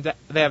they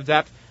have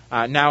depth.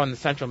 Now in the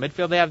central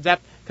midfield they have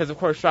depth, because of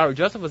course Shawry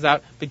Joseph was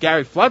out, but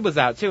Gary Flood was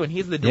out too, and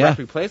he's the direct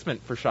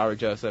replacement for Shawry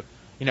Joseph,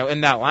 in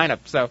that lineup.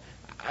 So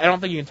I don't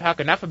think you can talk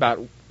enough about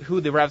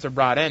who the Revs have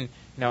brought in,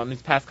 in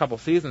these past couple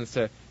seasons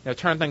to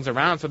turn things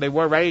around. So they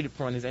were ready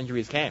for when these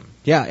injuries came.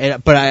 Yeah,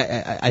 but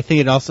I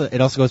think it also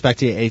goes back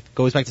to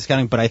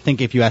scouting. But I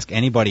think if you ask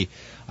anybody,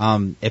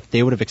 if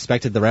they would have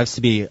expected the Revs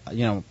to be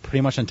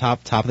pretty much on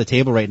top of the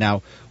table right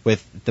now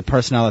with the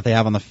personnel that they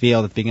have on the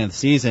field at the beginning of the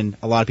season,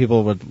 a lot of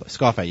people would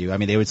scoff at you. I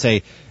mean, they would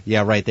say,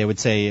 yeah, right. They would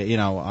say, you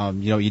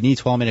need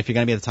Twellman. If you're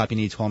going to be at the top, you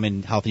need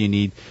Twellman healthy. You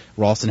need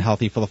Ralston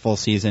healthy for the full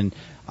season.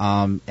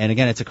 And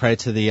again, it's a credit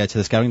to the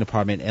scouting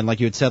department. And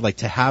like you had said, like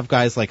to have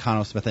guys like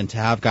Connor Smith and to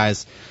have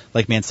guys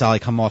like Mansally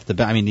come off the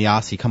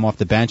Niasi come off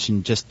the bench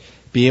and just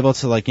be able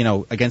to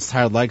against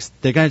tired legs,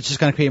 they're just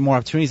going to create more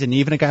opportunities. And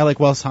even a guy like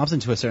Wells Thompson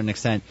to a certain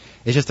extent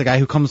is just a guy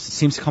who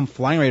seems to come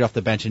flying right off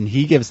the bench, and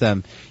he gives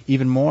them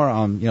even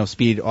more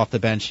speed off the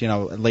bench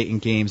late in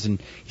games.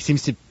 And he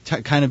seems to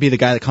kind of be the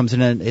guy that comes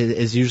in and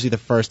is usually the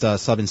first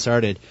sub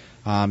inserted.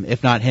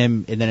 If not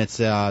him, and then it's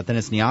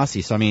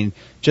Niasi. So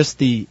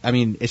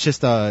it's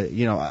just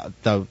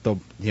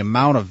the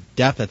amount of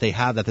depth that they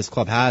have, that this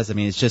club has. I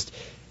mean, it's just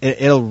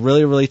it'll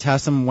really, really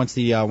test them once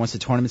the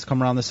tournaments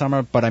come around this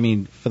summer. But I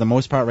mean, for the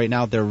most part, right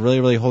now they're really,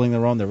 really holding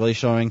their own. They're really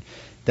showing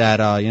that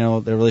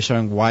they're really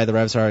showing why the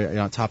Revs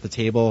are top of the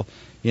table,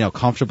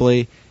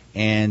 comfortably.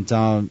 And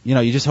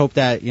you just hope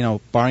that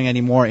barring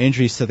any more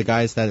injuries to the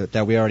guys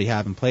that we already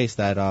have in place,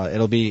 that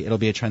it'll be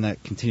a trend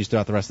that continues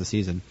throughout the rest of the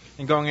season.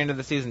 And going into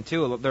the season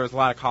too, there was a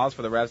lot of calls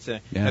for the Revs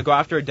to go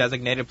after a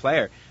designated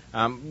player.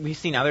 We've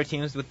seen other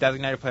teams with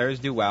designated players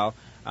do well.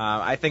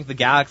 I think the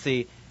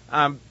Galaxy,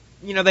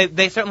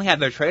 they certainly had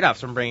their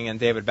trade-offs from bringing in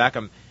David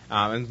Beckham,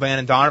 and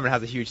Landon Donovan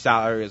has a huge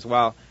salary as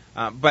well.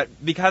 But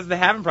because they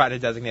haven't brought a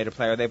designated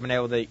player, they've been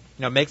able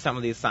to make some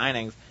of these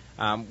signings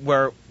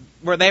where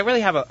they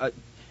really have a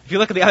if you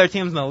look at the other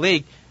teams in the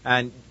league,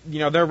 and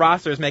their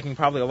roster is making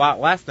probably a lot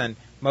less than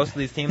most of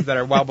these teams that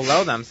are well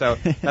below them. So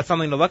that's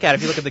something to look at.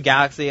 If you look at the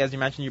Galaxy, as I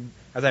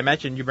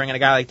mentioned, you bring in a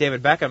guy like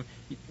David Beckham,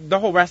 the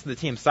whole rest of the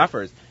team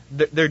suffers.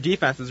 Their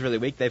defense is really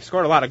weak. They've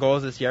scored a lot of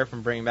goals this year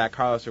from bringing back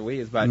Carlos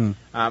Ruiz, but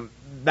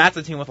that's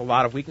a team with a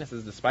lot of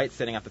weaknesses, despite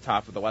sitting at the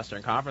top of the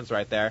Western Conference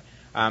right there.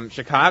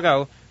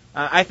 Chicago,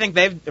 I think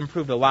they've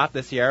improved a lot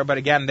this year, but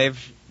again,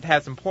 they've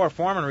had some poor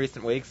form in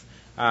recent weeks,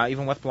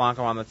 even with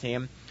Blanco on the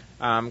team.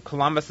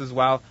 Columbus as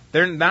well.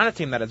 They're not a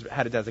team that has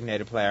had a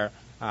designated player.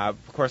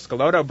 Of course,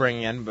 Scalotto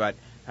bringing in, but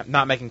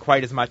not making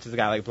quite as much as a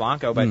guy like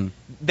Blanco. But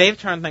they've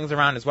turned things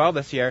around as well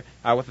this year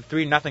with a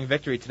 3-0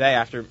 victory today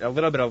after a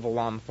little bit of a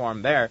long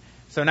form there.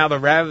 So now the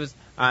Revs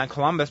and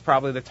Columbus,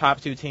 probably the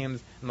top two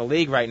teams in the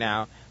league right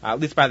now, at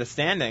least by the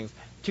standings,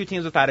 two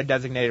teams without a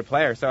designated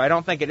player. So I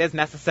don't think it is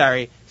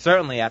necessary,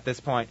 certainly at this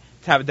point,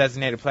 to have a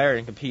designated player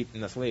and compete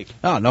in this league.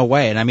 Oh, no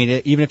way. And I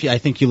mean, even if I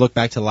think you look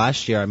back to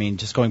last year, I mean,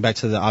 just going back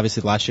to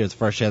obviously last year, it's the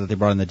first year that they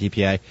brought in the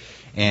DPA.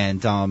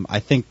 And I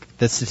think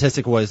the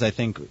statistic was,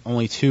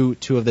 only two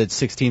of the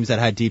 6 teams that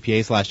had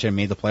DPAs last year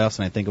made the playoffs,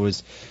 and I think it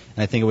was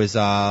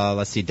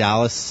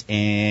Dallas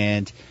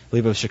and I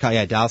believe it was Chicago.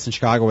 Yeah, Dallas and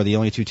Chicago were the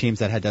only 2 teams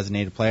that had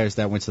designated players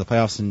that went to the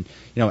playoffs, and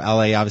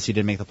LA obviously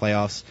didn't make the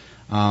playoffs.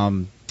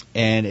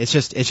 And it's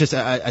just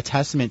a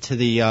testament to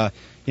the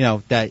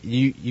that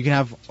you can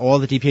have all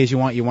the DPAs you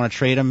want. You want to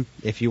trade them.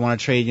 If you want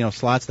to trade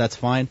slots, that's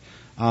fine.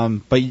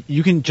 But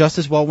you can just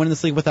as well win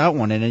this league without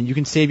one, and you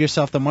can save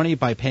yourself the money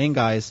by paying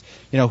guys,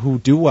 who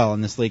do well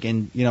in this league.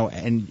 And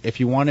and if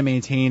you want to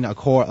maintain a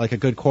core, like a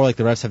good core, like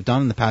the Revs have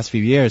done in the past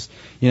few years,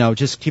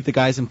 just keep the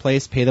guys in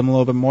place, pay them a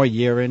little bit more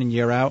year in and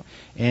year out,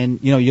 and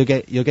you'll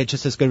get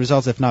just as good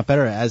results, if not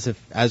better, as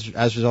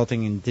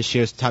resulting in this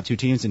year's top 2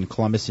 teams in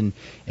Columbus and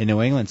in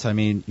New England. So I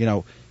mean,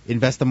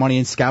 invest the money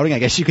in scouting, I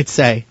guess you could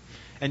say.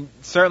 And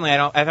certainly, I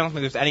don't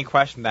think there's any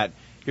question that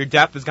your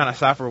depth is going to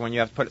suffer when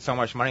you have to put so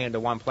much money into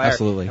one player.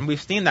 Absolutely. And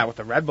we've seen that with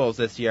the Red Bulls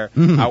this year.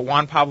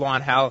 Juan Pablo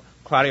Angel,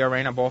 Claudio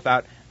Reyna both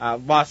out.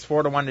 Lost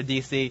 4-1 to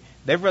DC.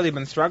 They've really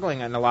been struggling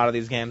in a lot of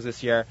these games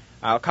this year.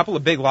 A couple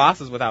of big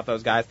losses without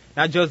those guys.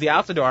 Now Josie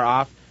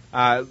Altidore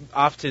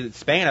off to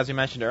Spain, as we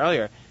mentioned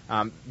earlier.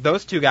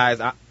 Those 2 guys,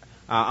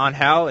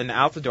 Angel and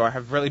Altidore,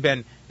 have really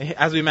been,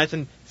 as we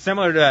mentioned,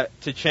 similar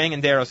to Chang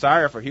and De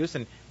Rosario for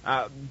Houston.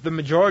 The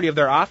majority of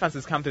their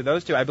offenses come through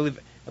those 2. I believe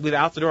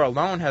Altidore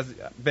alone has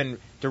been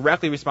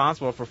directly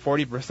responsible for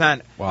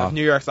 40% of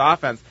New York's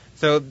offense.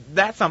 So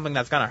that's something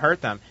that's going to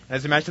hurt them. And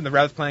as you mentioned, the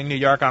Revs playing New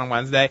York on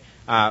Wednesday.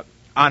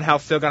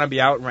 Angel's still going to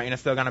be out. Reyna's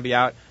still going to be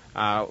out.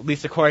 At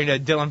least according to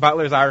Dylan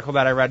Butler's article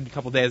that I read a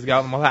couple days ago.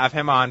 And we'll have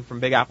him on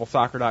from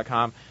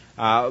BigAppleSoccer.com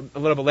a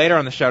little bit later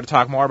on the show to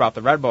talk more about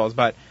the Red Bulls.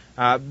 But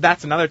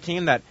that's another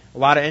team that a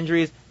lot of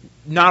injuries,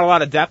 not a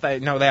lot of depth. I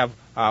know they have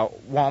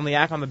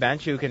Walniak on the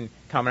bench who can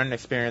come in and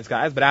experience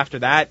guys. But after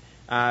that,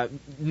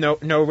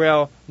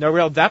 no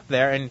real depth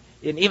there. And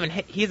and even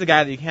he's a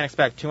guy that you can't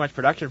expect too much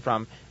production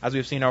from, as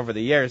we've seen over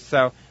the years.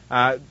 So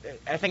I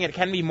think it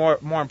can be more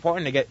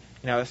important to get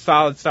a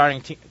solid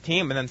starting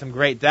team and then some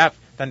great depth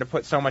than to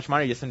put so much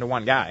money just into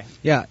one guy.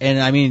 Yeah, and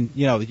I mean,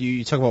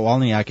 you talk about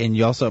Wozniak,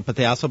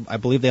 and I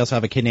believe they also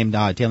have a kid named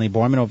Danley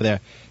Borman over there.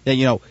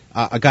 That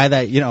a guy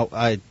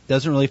that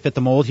doesn't really fit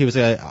the mold. He was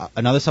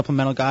another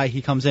supplemental guy.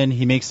 He comes in,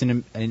 he makes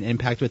an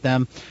impact with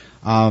them.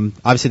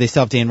 Obviously, they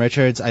still have Dan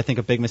Richards. I think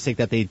a big mistake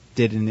that they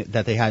did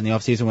that they had in the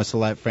offseason was to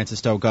let Francis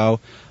Stowe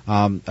go.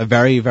 A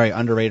very, very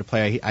underrated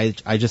player.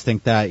 I just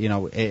think that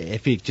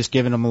if he just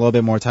given him a little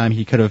bit more time,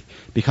 he could have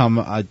become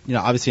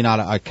obviously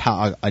not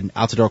an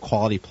out-the-door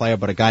quality player,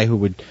 but a guy who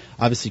would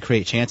obviously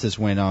create chances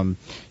when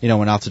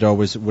when Altidore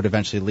would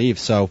eventually leave.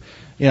 So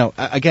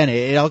again,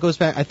 it all goes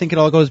back. I think it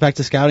all goes back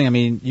to scouting. I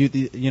mean,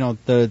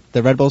 the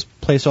Red Bulls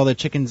placed all their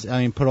chickens.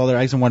 I mean, put all their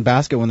eggs in one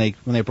basket when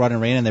they brought in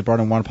Reina and they brought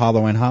in Juan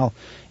Pablo Angel.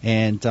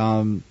 And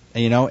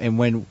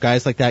when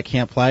guys like that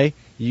can't play,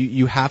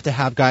 you have to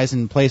have guys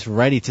in place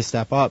ready to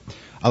step up.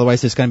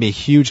 Otherwise, there's going to be a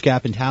huge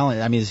gap in talent.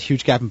 I mean, there's a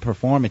huge gap in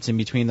performance in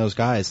between those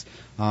guys.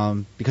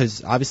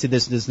 Because obviously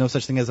there's no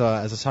such thing as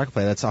a soccer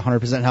player that's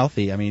 100%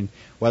 healthy. I mean,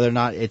 whether or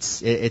not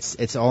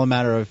it's all a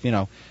matter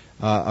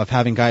of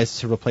having guys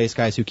to replace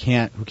guys who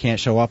can't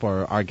show up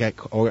or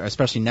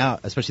especially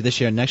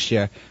this year and next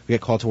year, we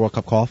get called to World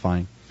Cup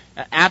qualifying.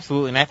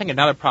 Absolutely, and I think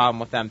another problem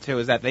with them too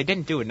is that they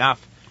didn't do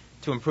enough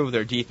to improve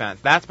their defense.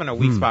 That's been a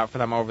weak spot for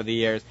them over the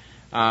years.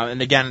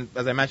 And again,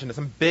 as I mentioned,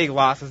 some big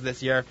losses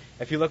this year.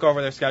 If you look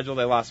over their schedule,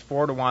 they lost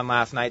 4-1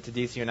 last night to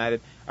DC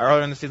United.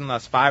 Earlier in the season,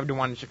 lost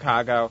 5-1 in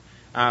Chicago.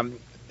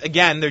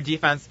 Again, their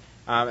defense,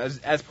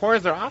 as poor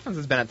as their offense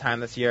has been at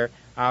time this year,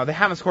 they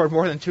haven't scored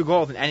more than 2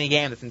 goals in any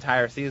game this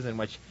entire season,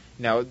 which,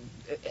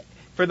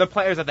 for the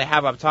players that they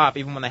have up top,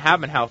 even when they have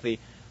been healthy,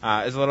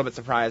 is a little bit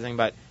surprising.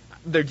 But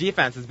their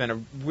defense has been a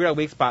real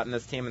weak spot in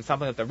this team, and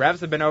something that the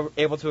Revs have been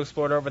able to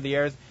exploit over the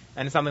years,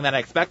 and something that I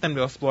expect them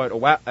to exploit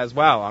as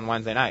well on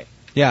Wednesday night.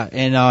 Yeah,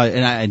 and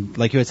I,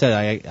 like you had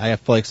said, I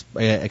fully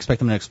expect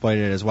them to exploit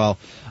it as well.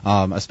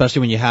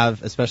 Especially when you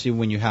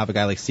have a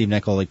guy like Steve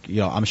Nicol. Like,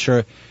 I'm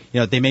sure,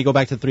 they may go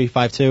back to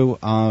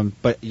 3-5-2.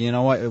 But you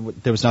know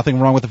what? There was nothing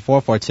wrong with the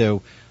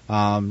 4-4-2.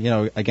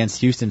 Against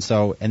Houston.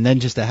 So, and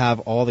then just to have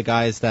all the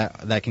guys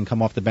that can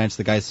come off the bench,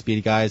 the speedy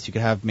guys, you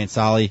could have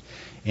Mansali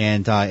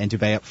and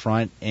Dubé up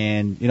front,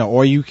 and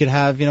or you could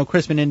have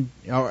Crispin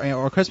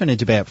or Crispin and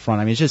Dubé up front.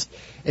 I mean, it's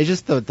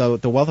just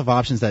the wealth of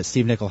options that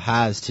Steve Nicol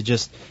has to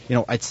just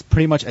it's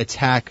pretty much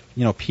attack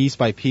piece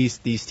by piece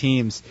these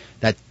teams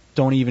that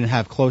don't even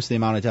have close to the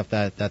amount of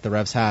depth that the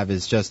Revs have.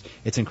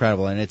 It's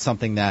incredible, and it's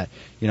something that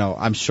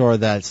I'm sure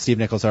that Steve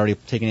Nicol's already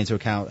taken into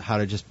account how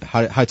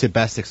to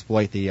best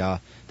exploit the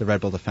Red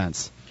Bull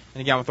defense.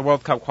 And again, with the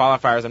World Cup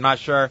qualifiers, I'm not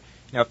sure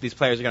if these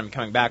players are going to be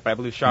coming back, but I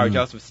believe Shari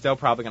Joseph is still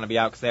probably going to be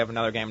out because they have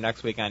another game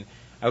next weekend.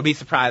 I would be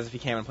surprised if he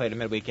came and played a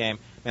midweek game.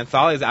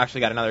 Mansali's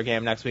actually got another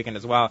game next weekend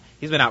as well.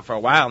 He's been out for a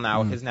while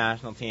now with his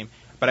national team,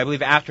 but I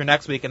believe after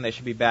next weekend they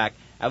should be back,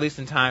 at least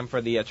in time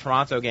for the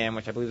Toronto game,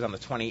 which I believe is on the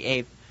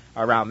 28th,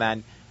 around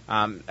then.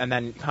 And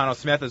then Connell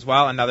Smith as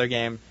well, another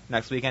game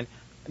next weekend.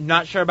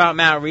 Not sure about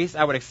Matt Reese.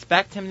 I would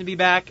expect him to be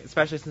back,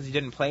 especially since he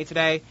didn't play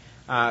today.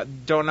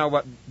 Don't know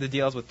what the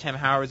deal is with Tim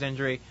Howard's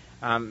injury.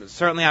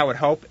 Certainly I would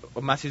hope,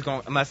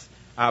 unless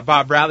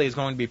Bob Bradley is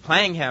going to be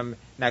playing him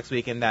next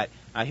weekend, that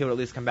he would at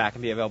least come back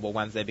and be available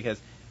Wednesday, because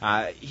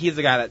he's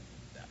a guy that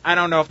I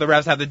don't know if the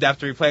Revs have the depth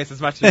to replace, as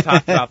much as we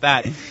talked about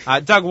that.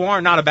 Doug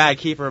Warren, not a bad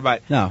keeper,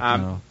 but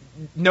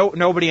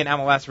nobody in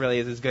MLS really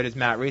is as good as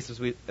Matt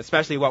Reese,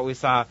 especially what we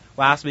saw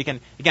last week.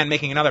 And again,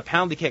 making another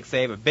penalty kick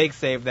save, a big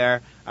save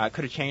there,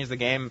 could have changed the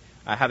game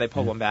had they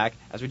pulled one back.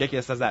 As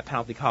ridiculous as that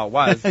penalty call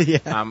was,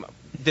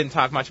 didn't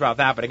talk much about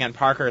that. But again,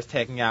 Parker is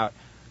taking out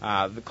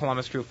the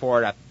Columbus Crew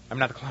forward.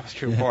 Not the Columbus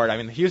Crew forward. I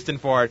mean the Houston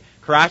forward,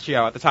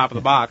 Caraccio, at the top of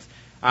the box.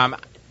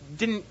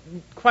 Didn't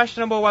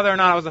questionable whether or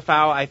not it was a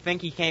foul. I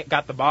think he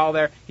got the ball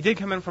there. He did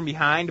come in from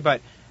behind,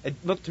 but it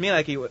looked to me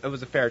like it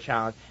was a fair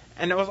challenge.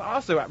 And it was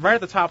also right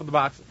at the top of the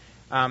box.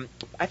 I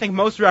think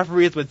most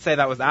referees would say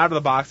that was out of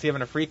the box,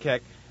 given a free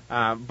kick.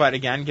 But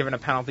again, given a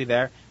penalty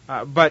there.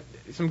 But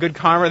some good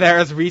karma there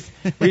as Reese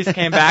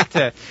came back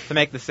to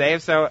make the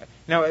save. So,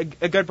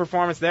 a good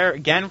performance there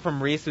again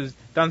from Reese, who's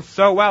done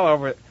so well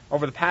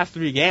over the past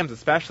 3 games,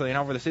 especially, and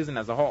over the season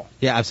as a whole.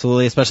 Yeah,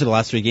 absolutely. Especially the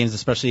last 3 games,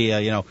 especially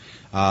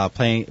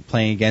playing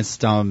against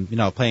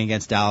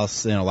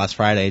Dallas, last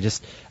Friday,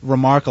 just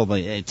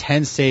remarkable.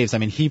 10 saves. I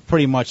mean, he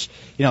pretty much,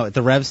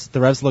 the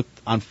Revs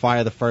looked on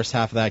fire the first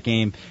half of that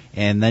game,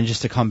 and then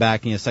just to come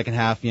back, second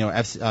half,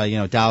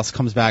 Dallas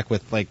comes back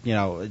with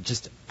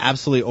just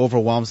absolutely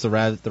overwhelms the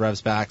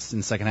Revs backs in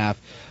the second half.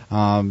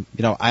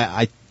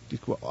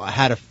 I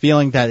had a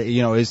feeling that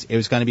it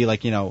was going to be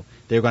like they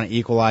were going to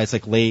equalize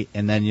late,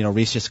 and then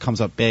Reese just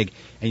comes up big.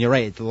 And you're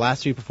right, the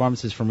last 3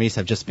 performances from Reese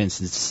have just been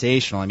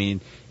sensational. I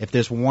mean, if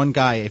there's one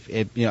guy,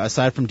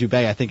 aside from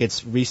Dubé, I think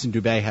it's Reese and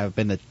Dubé have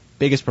been the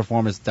biggest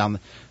performers down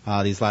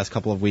these last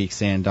couple of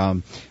weeks.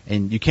 And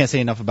you can't say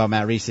enough about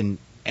Matt Reese. And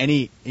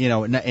and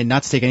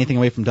not to take anything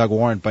away from Doug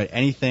Warren, but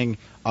anything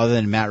other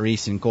than Matt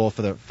Reese in goal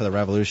for the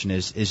Revolution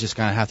is just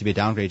going to have to be a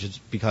downgrade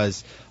just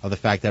because of the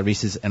fact that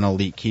Reese is an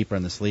elite keeper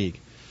in this league.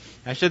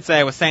 I should say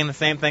I was saying the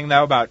same thing,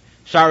 though, about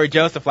Shari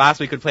Joseph last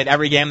week, who played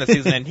every game this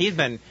season, and he's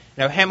been,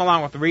 him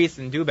along with Reese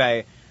and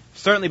Dubé,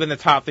 certainly been the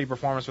top 3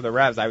 performers for the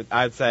Revs,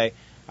 I would say,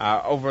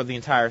 over the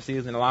entire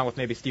season, along with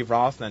maybe Steve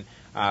Ralston.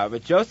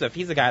 But Joseph,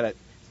 he's a guy that's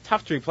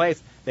tough to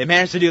replace. They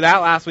managed to do that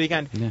last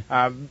weekend.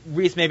 Yeah.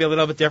 Reese maybe a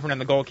little bit different in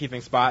the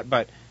goalkeeping spot,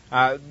 but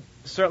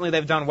certainly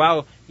they've done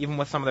well, even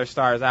with some of their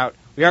stars out.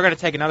 We are going to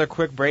take another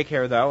quick break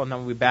here, though, and then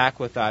we'll be back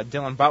with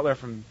Dylan Butler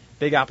from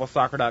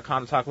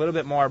BigAppleSoccer.com to talk a little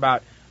bit more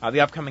about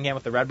the upcoming game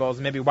with the Red Bulls,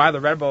 and maybe why the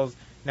Red Bulls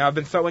have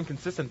been so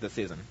inconsistent this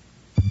season.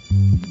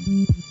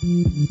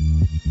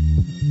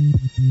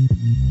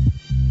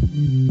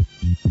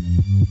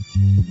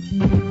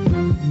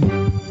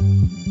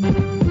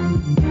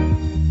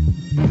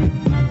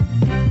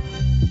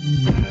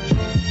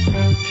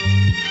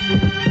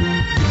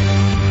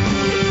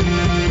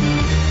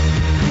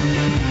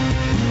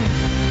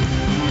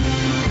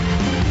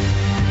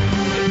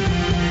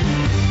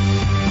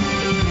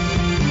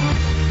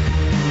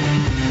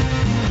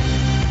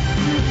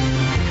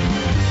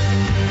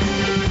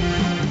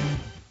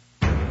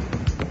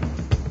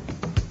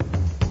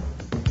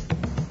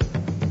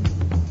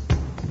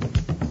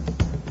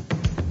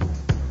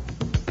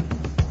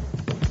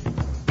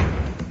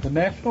 The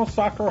National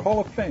Soccer Hall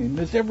of Fame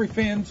is every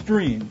fan's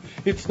dream.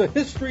 It's the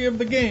history of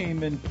the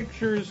game in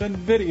pictures and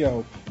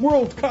video,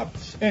 World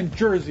Cups and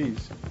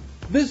jerseys.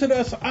 Visit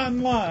us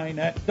online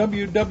at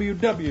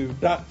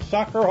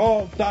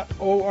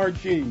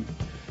www.soccerhall.org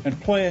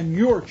and plan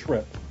your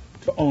trip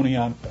to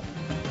Oneonta.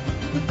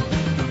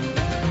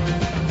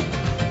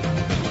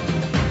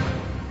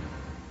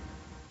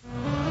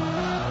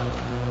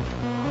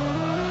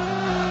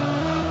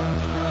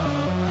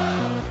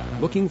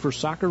 Looking for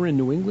soccer in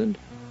New England?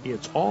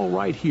 It's all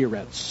right here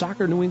at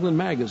Soccer New England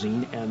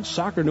Magazine and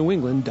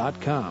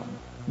SoccerNewEngland.com.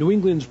 New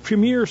England's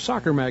premier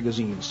soccer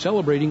magazine,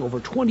 celebrating over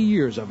 20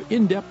 years of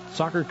in-depth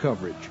soccer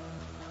coverage.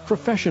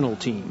 Professional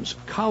teams,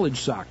 college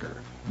soccer,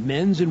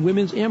 men's and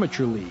women's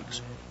amateur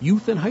leagues,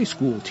 youth and high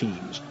school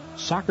teams.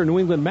 Soccer New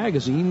England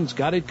Magazine's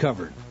got it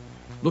covered.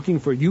 Looking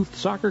for youth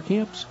soccer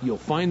camps? You'll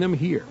find them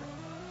here.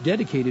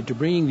 Dedicated to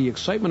bringing the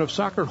excitement of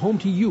soccer home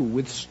to you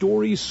with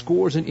stories,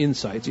 scores, and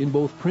insights in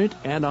both print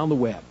and on the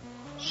web.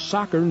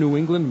 Soccer New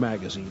England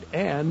Magazine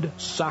and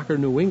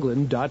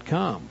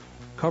SoccerNewEngland.com,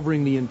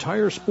 covering the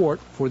entire sport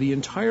for the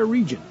entire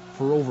region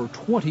for over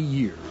 20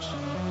 years.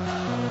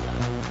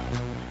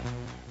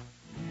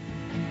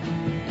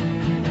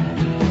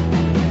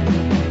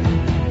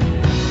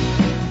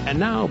 And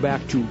now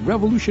back to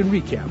Revolution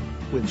Recap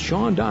with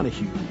Sean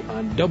Donahue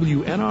on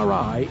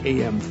WNRI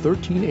AM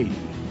 1380.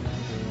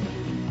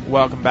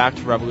 Welcome back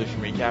to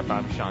Revolution Recap.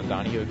 I'm Sean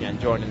Donahue,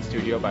 again joined in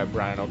studio by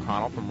Brian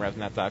O'Connell from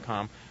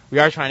RevNet.com. We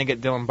are trying to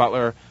get Dylan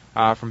Butler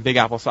from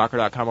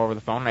BigAppleSoccer.com over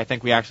the phone, and I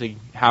think we actually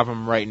have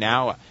him right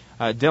now.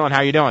 Dylan, how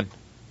are you doing?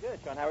 Good,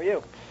 Sean. How are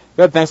you?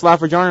 Good. Thanks a lot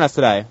for joining us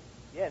today.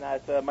 Yeah, no,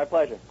 it's my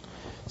pleasure.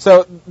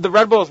 So the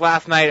Red Bulls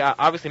last night,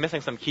 obviously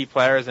missing some key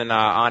players in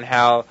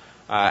Angel,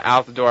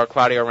 Altidore,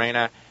 Claudio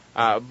Reyna,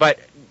 but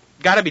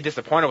got to be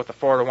disappointed with the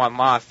 4-1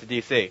 loss to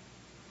DC.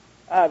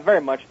 Very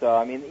much so.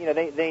 I mean,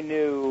 they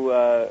knew,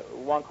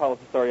 Juan Carlos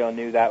Osorio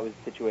knew that was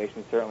the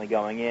situation certainly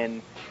going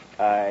in.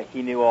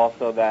 He knew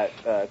also that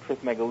Chris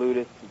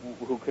Megaludis,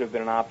 who could have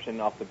been an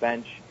option off the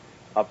bench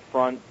up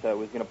front,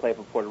 was going to play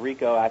for Puerto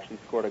Rico, actually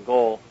scored a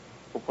goal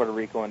for Puerto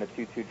Rico in a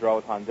 2-2 draw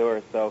with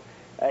Honduras. So,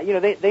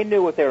 they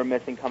knew what they were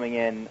missing coming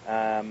in.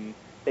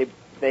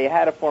 They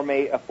had a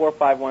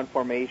 4-5-1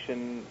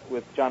 formation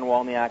with John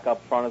Walniak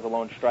up front as a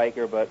lone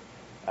striker, but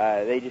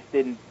they just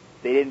didn't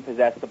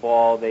possess the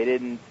ball. They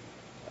didn't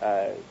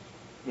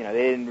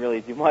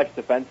really do much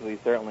defensively,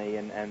 certainly,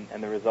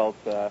 and the result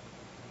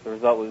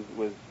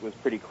was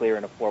pretty clear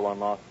in a 4-1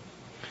 loss.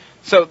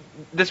 So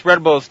this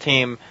Red Bulls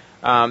team,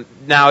 now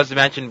as you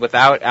mentioned,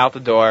 without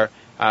Altidore,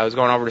 who's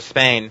going over to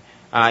Spain,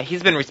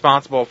 he's been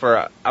responsible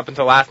for, up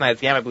until last night's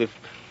game, I believe,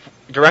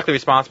 directly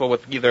responsible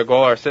with either a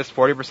goal or assist,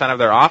 40% of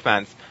their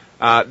offense.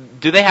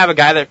 Do they have a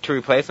guy to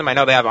replace him? I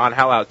know they have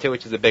Angel out too,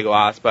 which is a big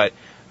loss, but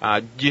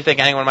do you think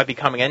anyone might be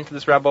coming into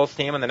this Red Bulls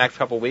team in the next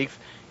couple of weeks?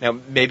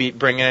 Maybe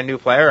bring in a new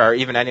player, or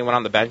even anyone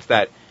on the bench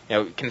that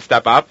can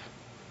step up.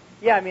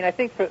 Yeah, I mean, I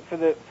think for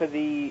the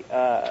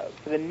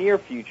near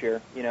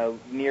future,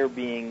 near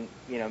being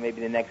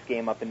maybe the next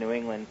game up in New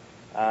England,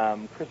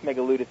 Chris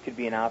Megaludis could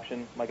be an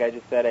option. Like I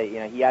just said,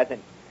 he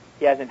hasn't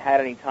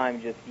had any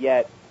time just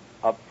yet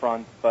up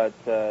front, but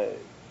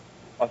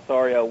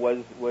Osorio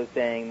was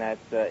saying that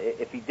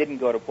if he didn't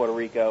go to Puerto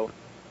Rico,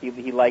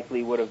 he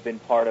likely would have been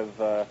part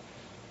of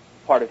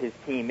his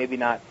team. Maybe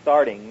not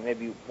starting.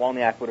 Maybe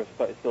Walniak would have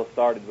still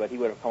started, but he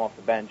would have come off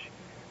the bench.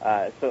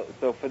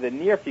 So for the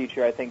near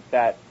future, I think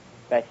that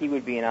he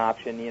would be an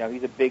option.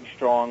 He's a big,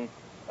 strong,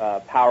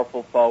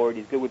 powerful forward.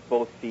 He's good with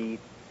both feet.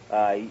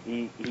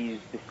 He's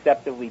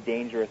deceptively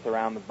dangerous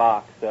around the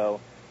box. So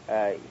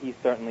he's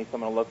certainly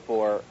someone to look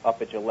for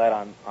up at Gillette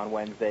on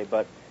Wednesday.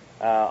 But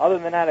Other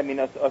than that, I mean,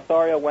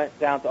 Osorio went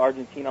down to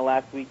Argentina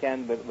last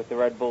weekend with the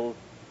Red Bulls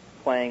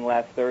playing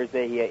last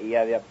Thursday. He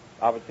had the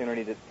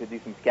opportunity to do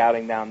some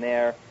scouting down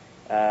there.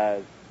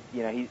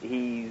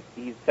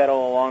 He's said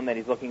all along that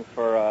he's looking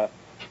for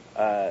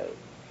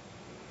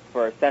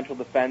a central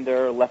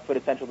defender,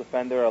 left-footed central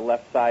defender, a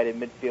left-sided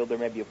midfielder,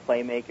 maybe a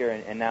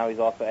playmaker, and now he's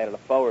also added a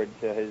forward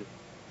to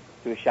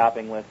his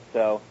shopping list.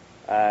 So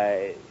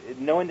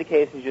no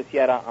indications just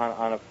yet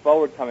on a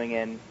forward coming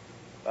in,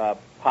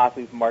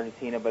 possibly from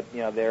Argentina, but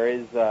there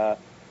is a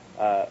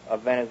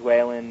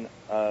Venezuelan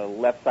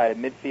left-sided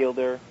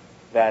midfielder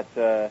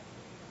that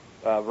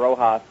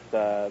Rojas,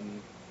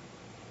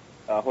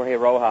 Jorge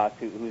Rojas,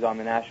 who's on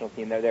the national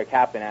team. Their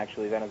captain,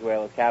 actually,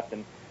 Venezuela's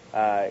captain.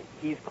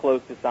 He's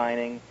close to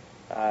signing.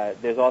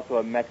 There's also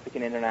a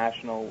Mexican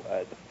international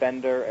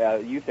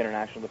defender, youth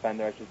international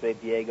defender, I should say,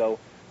 Diego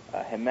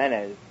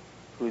Jimenez,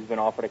 who's been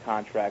offered a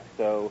contract.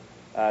 So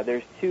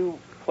there's two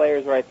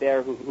players right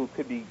there who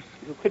could be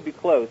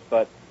close,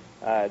 but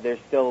there's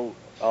still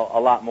a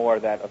lot more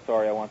that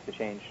Osorio wants to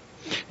change.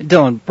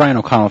 Dylan, Brian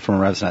O'Connell from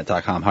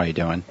RevsNet.com. How are you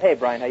doing? Hey,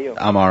 Brian, how are you?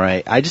 I'm all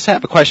right. I just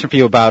have a question for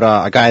you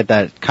about a guy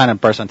that kind of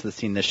burst onto the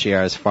scene this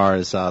year as far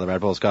as the Red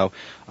Bulls go.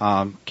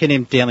 Kid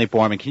named Danley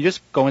Borman. Can you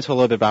just go into a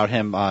little bit about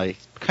him?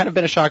 Kind of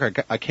been a shocker,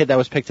 a kid that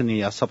was picked in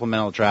the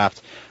supplemental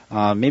draft.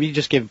 Maybe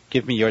just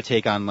give me your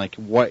take on like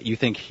what you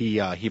think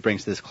he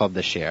brings to this club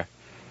this year.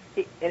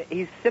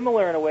 He's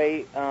similar in a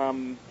way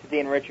to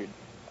Dan Richards,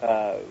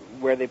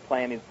 where they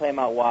play him. They play him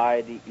out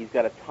wide. He's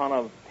got a ton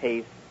of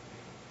pace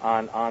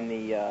on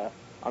the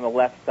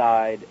left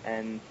side,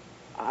 and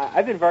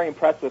I've been very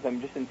impressed with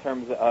him just in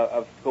terms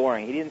of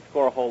scoring. He didn't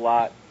score a whole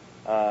lot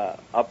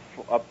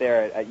up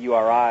there at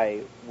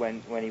URI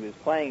when he was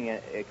playing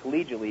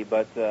collegiately,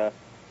 but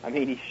I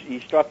mean he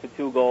struck for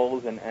 2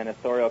 goals, and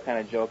Osorio kind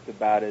of joked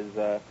about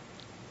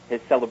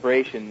his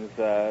celebrations.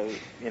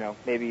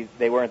 Maybe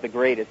they weren't the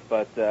greatest,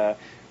 but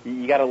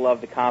you got to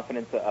love the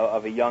confidence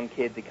of a young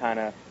kid to kind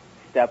of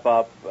step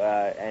up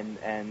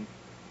and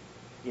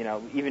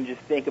even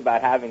just think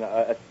about having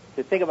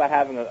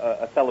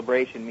a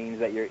celebration means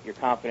that you're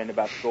confident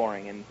about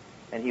scoring,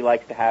 and he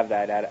likes to have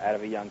that out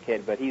of a young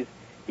kid. But he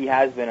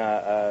has been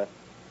a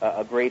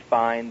great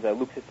find.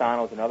 Luke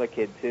Sassano is another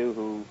kid too,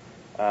 who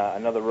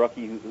another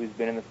rookie who's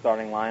been in the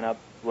starting lineup.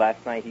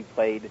 Last night he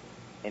played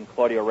in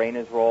Claudio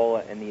Reyna's role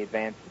in the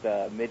advanced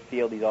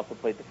midfield. He's also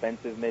played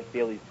defensive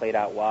midfield. He's played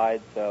out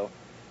wide. So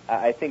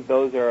I think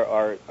those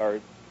are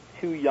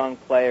 2 young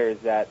players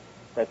that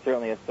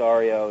certainly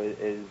Osorio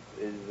is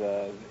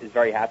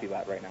very happy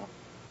about right now.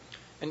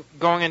 And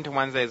going into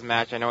Wednesday's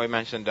match, I know we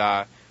mentioned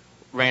Reyna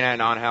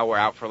and Angel were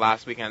out for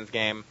last weekend's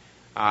game.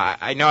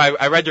 I know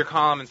I read your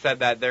column and said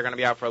that they're going to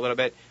be out for a little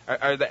bit.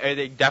 Are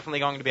they definitely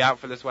going to be out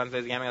for this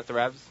Wednesday's game against the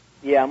Revs?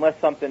 Yeah, unless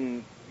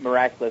something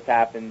miraculous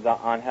happens.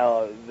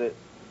 Angel,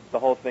 the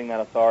whole thing that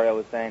Osorio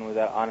was saying was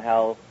that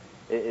Angel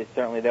is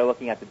certainly, they're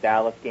looking at the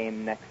Dallas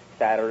game next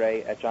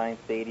Saturday at Giant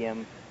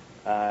Stadium.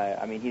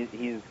 I mean,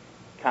 he's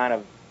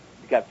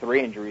got 3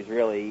 injuries,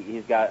 really.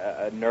 He's got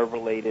a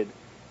nerve-related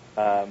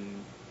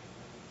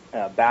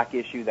back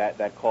issue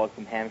that caused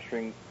some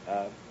hamstring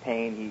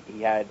pain.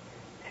 He had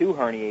 2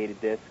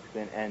 herniated discs,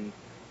 and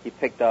he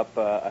picked up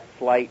a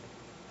slight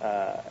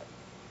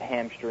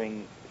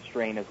hamstring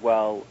strain as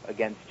well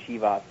against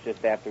Chivas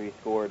just after he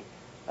scored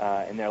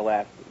in their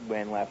last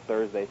win last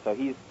Thursday. So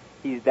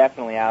he's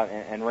definitely out,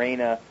 and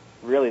Reyna,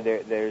 really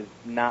there's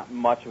not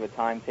much of a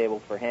timetable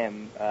for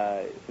him.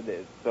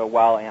 So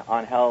while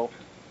Angel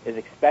is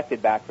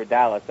expected back for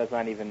Dallas, that's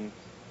not even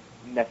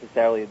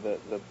necessarily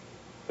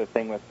the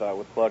thing with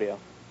Claudio.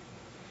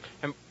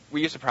 And were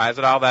you surprised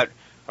at all that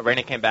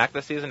Reyna came back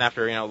this season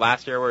after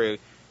last year where he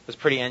was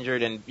pretty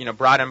injured and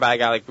brought in by a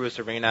guy like Bruce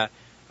Arena,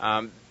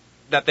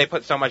 that they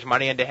put so much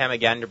money into him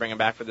again to bring him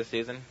back for this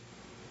season?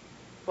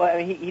 Well,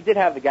 I mean, he did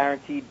have the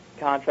guaranteed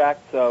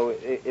contract, so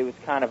it was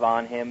kind of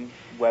on him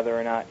whether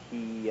or not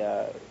he,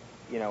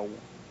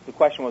 the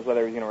question was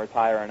whether he was going to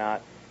retire or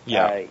not.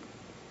 Yeah.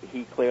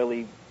 He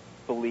clearly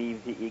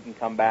believes he can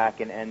come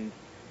back, and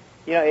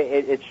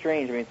it's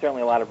strange. I mean,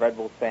 certainly a lot of Red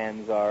Bulls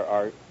fans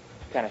are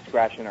kind of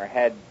scratching their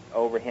head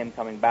over him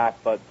coming back,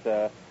 but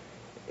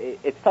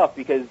it's tough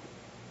because,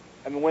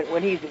 I mean,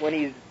 when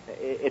he's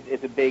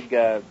it's a big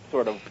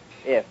sort of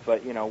if,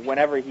 but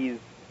whenever he's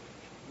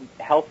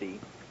healthy,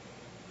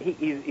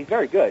 he's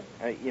very good.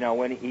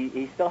 When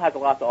he still has a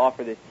lot to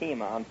offer this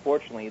team.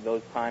 Unfortunately,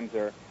 those times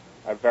are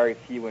very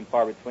few and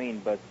far between.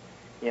 But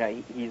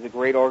he's a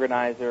great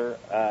organizer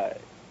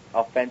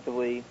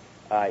offensively.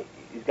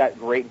 He's got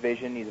great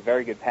vision. He's a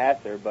very good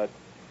passer. But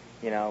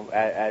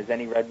as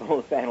any Red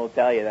Bulls fan will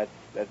tell you,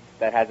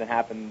 that hasn't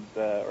happened,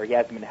 or he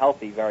hasn't been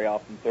healthy very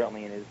often.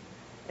 Certainly in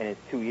his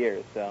 2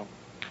 years. So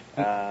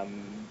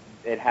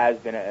it has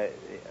been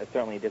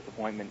certainly a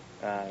disappointment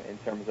in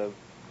terms of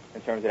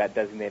that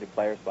designated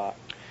player spot.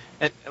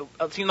 It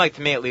seemed like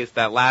to me, at least,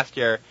 that last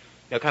year,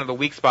 kind of the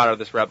weak spot of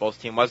this Red Bulls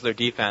team was their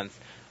defense.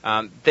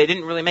 They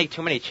didn't really make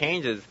too many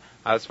changes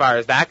as far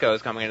as that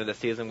goes coming into the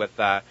season with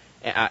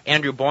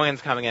Andrew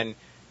Boyens coming in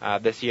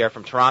this year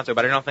from Toronto,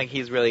 but I don't think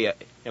he's really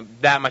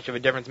that much of a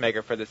difference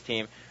maker for this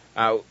team.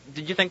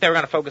 Did you think they were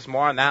going to focus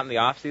more on that in the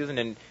offseason?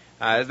 And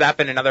has that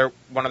been another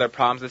one of their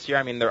problems this year?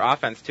 I mean, their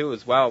offense, too,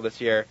 as well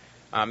this year,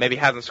 maybe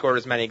hasn't scored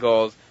as many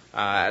goals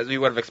as we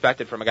would have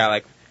expected from a guy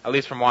like, at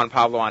least from Juan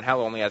Pablo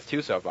Angel, only has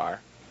 2 so far.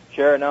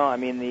 Sure, no, I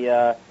mean,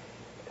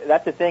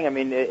 that's the thing. I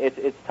mean,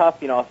 it's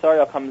tough.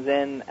 Osorio comes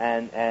in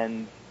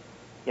and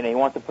he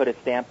wants to put a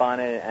stamp on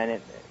it,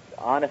 and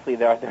honestly,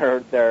 there's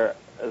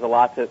a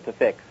lot to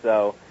fix.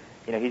 So,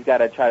 he's got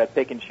to try to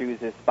pick and choose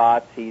his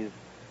spots. He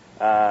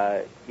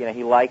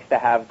likes to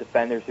have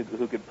defenders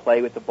who could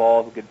play with the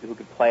ball, who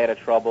could play out of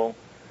trouble,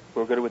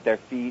 who are good with their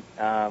feet.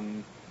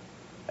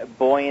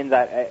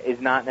 Boyens is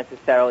not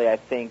necessarily, I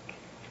think,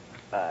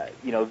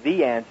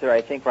 the answer.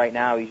 I think right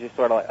now he's just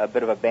sort of a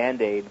bit of a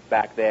Band-Aid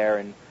back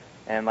there,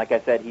 and like I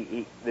said,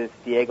 this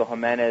Diego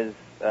Jimenez,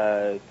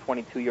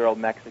 22-year-old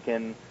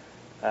Mexican,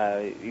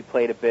 he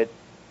played a bit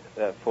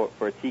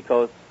for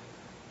Ticos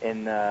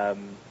in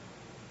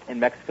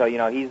Mexico.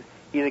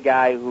 He's a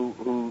guy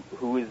who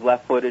is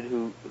left-footed,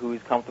 who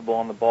is comfortable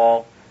on the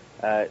ball.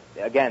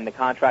 Again, the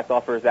contract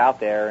offer is out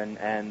there,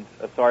 and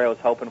Osorio was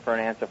hoping for an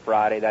answer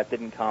Friday. That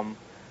didn't come,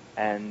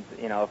 and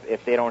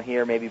if they don't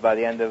hear maybe by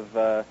the end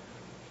of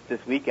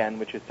this weekend,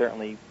 which is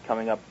certainly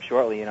coming up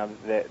shortly,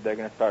 they're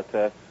going to start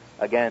to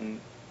again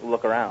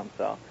look around.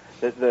 So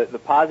the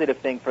positive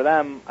thing for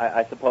them,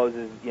 I suppose,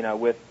 is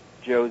with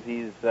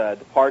Josie's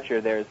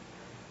departure, there's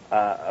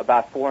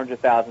about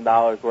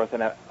 $400,000 worth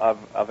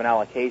of an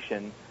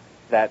allocation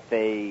that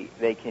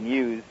they can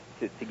use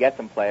to get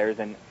some players,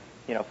 and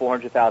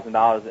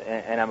 $400,000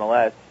 in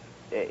MLS,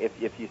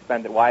 if you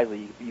spend it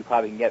wisely, you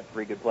probably can get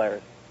 3 good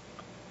players.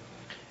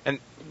 And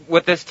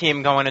with this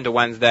team going into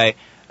Wednesday,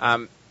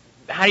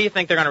 how do you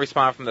think they're going to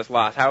respond from this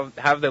loss? How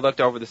have they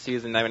looked over the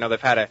season? I know they've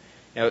had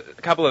a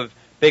couple of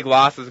big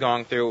losses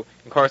going through.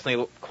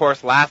 Of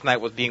course, last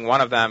night was being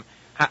one of them.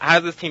 How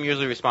does this team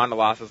usually respond to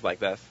losses like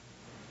this?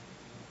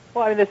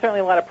 Well, I mean, there's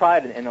certainly a lot of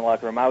pride in the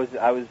locker room. I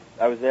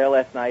was there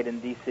last night in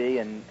D.C.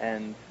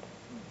 and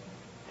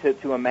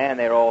to a man,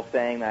 they're all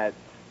saying that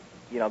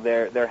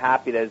they're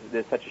happy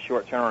there's such a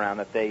short turnaround,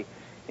 that they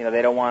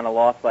don't want a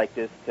loss like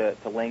this to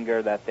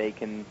linger, that they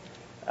can.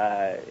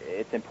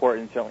 It's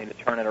important certainly to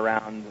turn it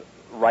around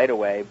right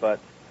away, but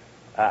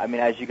I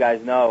mean, as you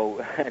guys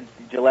know,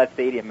 Gillette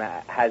Stadium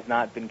has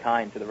not been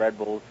kind to the Red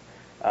Bulls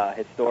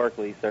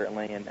historically,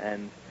 certainly,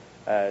 and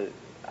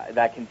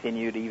that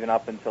continued even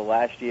up until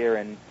last year,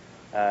 and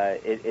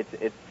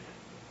it's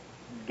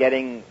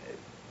getting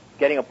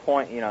a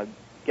point,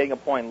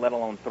 let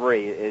alone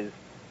 3, is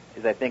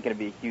I think going to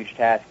be a huge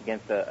task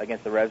against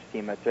the Revs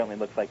team. That certainly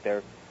looks like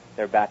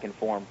they're back in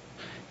form.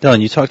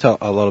 Dylan, you talked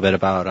a little bit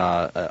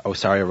about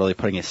Osorio really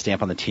putting his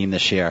stamp on the team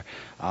this year.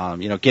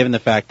 Given the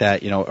fact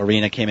that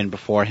Arena came in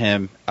before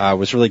him,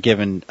 was really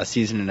given a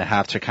season and a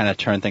half to kind of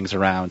turn things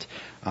around,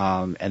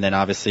 and then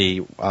obviously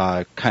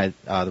the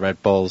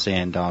Red Bulls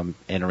and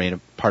Arena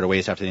parted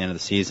ways after the end of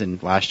the season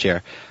last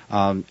year.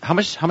 How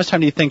much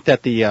time do you think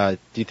that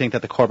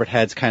the corporate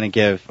heads kind of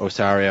give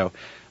Osorio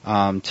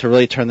to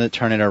really turn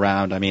it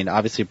around? I mean,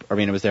 obviously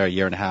Arena was there a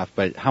year and a half,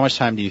 but how much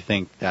time do you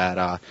think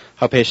how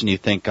patient do you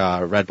think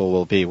Red Bull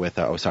will be with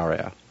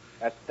Osorio?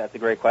 That's a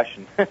great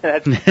question.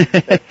 that's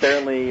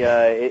certainly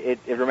it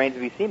remains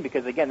to be seen,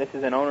 because again, this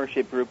is an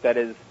ownership group that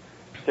is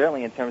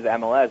certainly, in terms of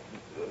MLS,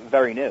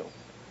 very new.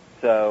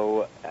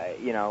 So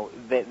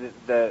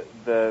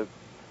the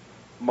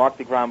Marc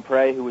de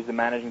Grandpré, who was the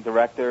managing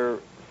director,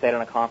 said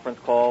on a conference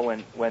call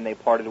when they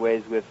parted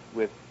ways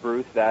with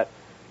Bruce that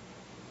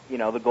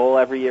the goal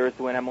every year is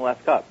to win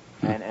MLS Cup,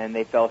 and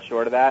they fell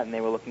short of that, and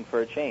they were looking for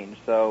a change.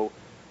 So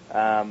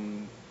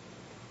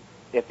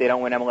if they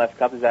don't win MLS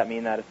Cup, does that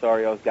mean that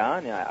Osorio's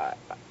gone?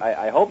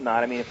 I hope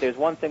not. I mean, if there's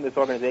one thing this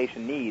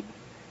organization needs,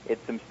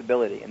 it's some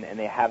stability, and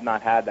they have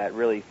not had that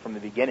really from the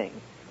beginning.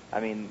 I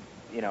mean,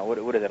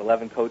 what is it,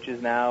 11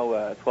 coaches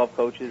now, 12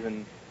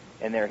 coaches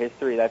in their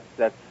history?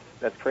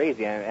 That's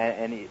crazy.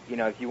 And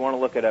if you want to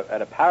look at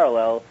a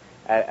parallel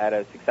at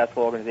a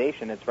successful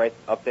organization, it's right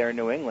up there in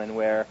New England,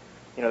 where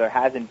there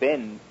hasn't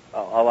been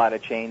a lot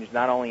of change,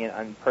 not only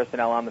in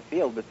personnel on the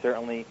field, but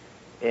certainly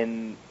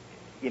in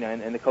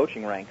the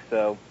coaching ranks.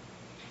 So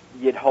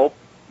you'd hope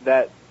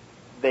that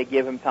they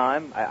give him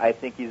time. I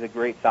think he's a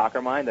great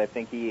soccer mind. I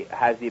think he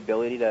has the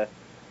ability to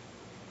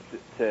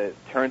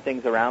turn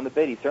things around a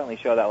bit. He certainly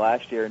showed that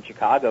last year in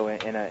Chicago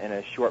in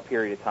a short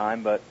period of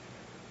time. But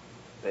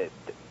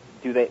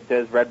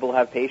does Red Bull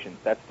have patience?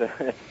 That's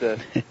the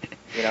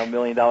 $1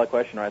 million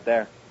question right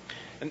there.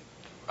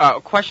 A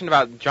question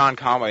about John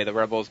Conway, the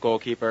Red Bulls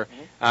goalkeeper.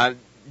 Mm-hmm.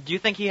 Do you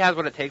think he has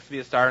what it takes to be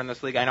a starter in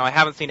this league? I know I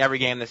haven't seen every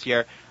game this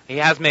year. He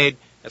has made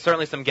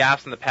certainly some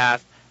gaffes in the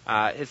past.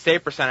 His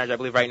save percentage, I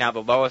believe, right now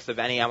the lowest of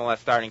any MLS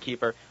starting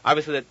keeper.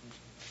 Obviously,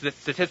 the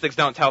statistics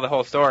don't tell the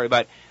whole story,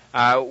 but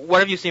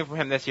what have you seen from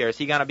him this year? Is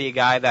he going to be a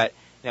guy that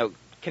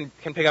can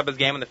pick up his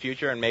game in the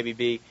future and maybe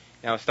be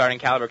a starting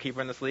caliber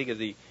keeper in this league? Is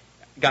he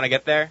going to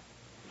get there?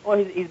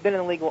 Well, he's been in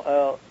the league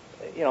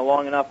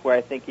long enough where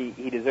I think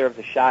he deserves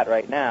a shot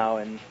right now,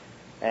 and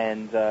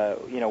and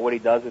what he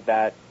does with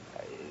that,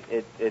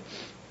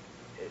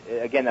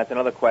 again, that's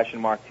another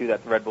question mark too.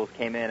 That the Red Bulls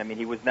came in. I mean,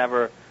 he was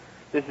never.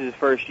 This is his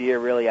first year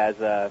really as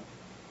a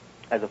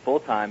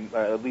full-time, or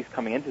at least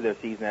coming into their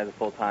season as a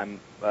full-time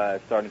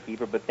starting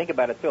keeper. But think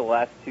about it too. The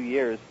last 2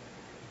 years,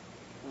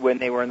 when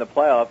they were in the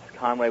playoffs,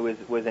 Conway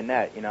was in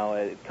net.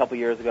 A couple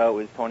years ago it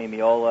was Tony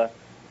Meola,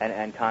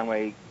 and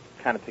Conway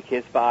kind of took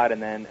his spot,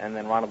 and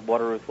then Ronald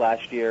Waterruth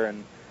last year,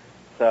 and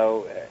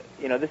so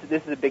this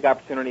is a big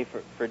opportunity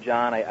for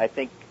John. I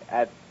think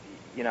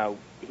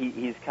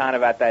he's kind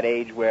of at that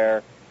age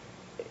where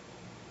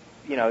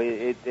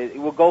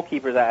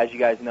goalkeepers, as you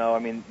guys know, I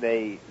mean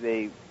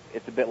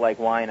it's a bit like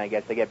wine, I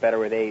guess. They get better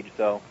with age,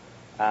 so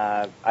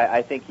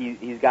I think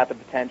he's got the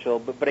potential.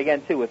 But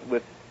again, too,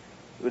 with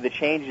the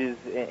changes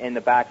in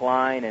the back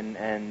line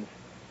and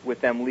with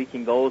them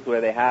leaking goals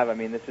where they have, I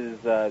mean, this is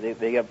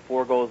they got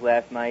 4 goals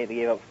last night. They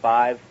gave up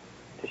 5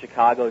 to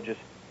Chicago just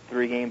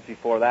 3 games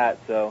before that.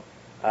 So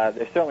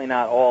they're certainly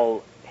not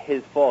all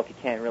his fault. You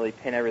can't really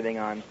pin everything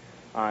on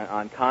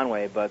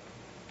Conway, but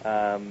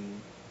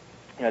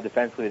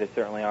defensively they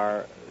certainly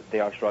are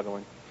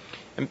struggling.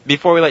 And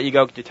before we let you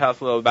go, could you tell us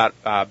a little about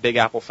Big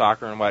Apple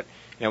Soccer and what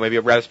maybe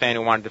a Revs fan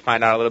who wanted to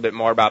find out a little bit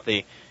more about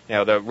the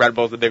Red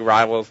Bulls, the big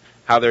rivals,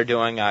 how they're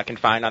doing, can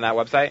find on that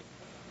website?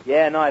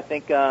 Yeah, no, I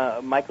think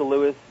Michael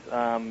Lewis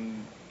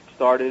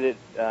started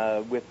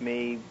it with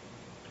me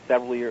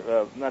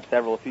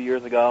a few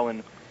years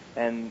ago,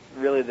 and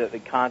really the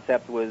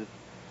concept was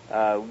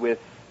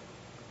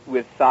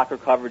with soccer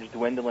coverage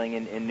dwindling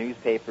in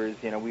newspapers,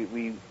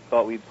 we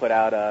thought we'd put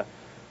out a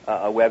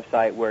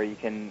website where you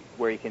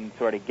can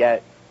sort of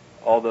get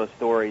all those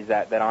stories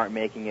that aren't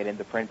making it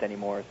into print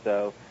anymore.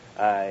 So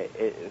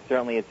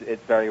certainly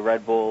it's very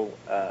Red Bull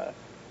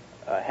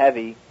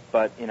heavy,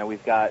 but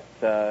we've got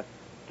our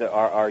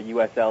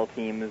USL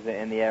teams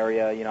in the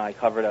area. I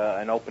covered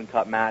an Open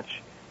Cup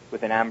match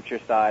with an amateur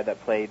side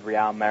that played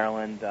Real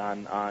Maryland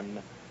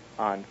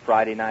on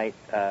Friday night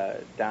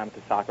down at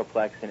the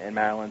Soccerplex in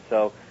Maryland.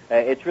 So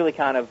it's really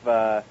kind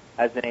of,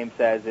 as the name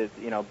says,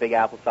 it's Big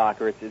Apple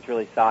Soccer. It's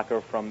really soccer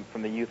from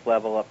the youth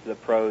level up to the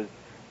pros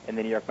in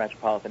the New York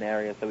metropolitan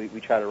area. So we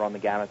try to run the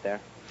gamut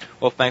there.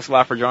 Well, thanks a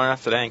lot for joining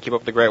us today, and keep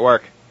up the great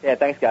work. Yeah,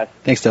 thanks, guys.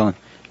 Thanks, Dylan.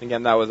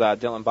 Again, that was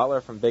Dylan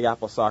Butler from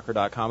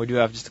BigAppleSoccer.com. We do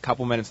have just a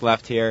couple minutes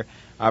left here.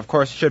 Of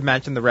course, I should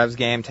mention the Revs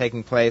game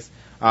taking place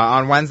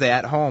on Wednesday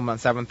at home on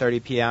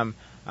 7:30 p.m.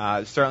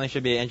 Certainly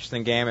should be an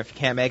interesting game. If you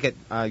can't make it,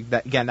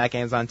 that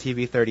game's on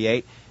TV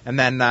 38. And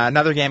then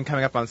another game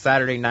coming up on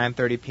Saturday,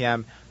 9:30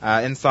 p.m.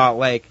 In Salt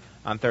Lake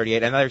on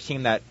 38. Another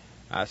team that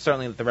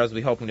certainly the Revs will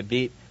be hoping to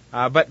beat.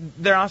 But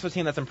they're also a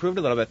team that's improved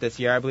a little bit this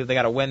year. I believe they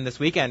got a win this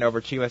weekend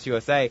over Chivas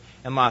USA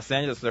in Los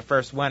Angeles, their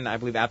first win, I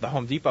believe, at the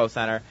Home Depot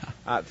Center.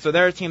 So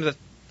they're a team that's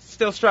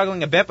still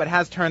struggling a bit, but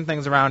has turned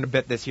things around a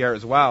bit this year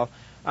as well.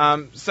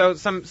 So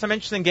some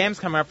interesting games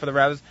coming up for the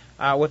Revs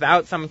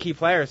without some key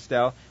players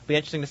still. Be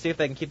interesting to see if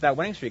they can keep that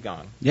winning streak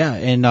going. Yeah,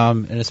 and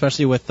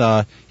especially with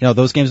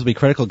those games will be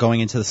critical going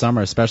into the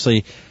summer,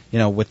 especially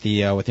with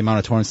the amount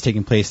of tournaments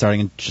taking place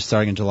starting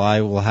in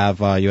July. We'll have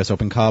U.S.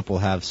 Open Cup, we'll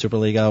have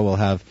Superliga, we'll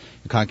have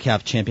the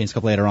CONCACAF Champions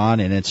Cup later on,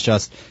 and it's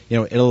just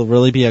it'll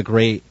really be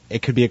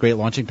it could be a great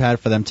launching pad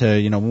for them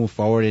to move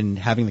forward and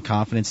having the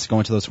confidence to go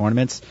into those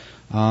tournaments.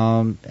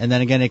 And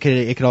then again, it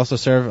could also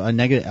serve a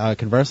negative.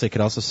 Conversely, it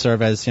could also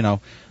serve as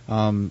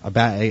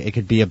it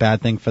could be a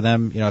bad thing for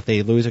them. If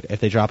they lose, if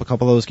they drop a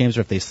couple of those games,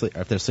 or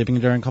if they're sleeping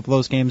during a couple of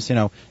those games,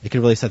 it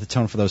could really set the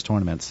tone for those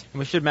tournaments. And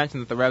we should mention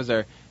that the Revs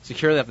are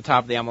securely at the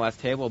top of the MLS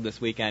table this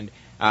weekend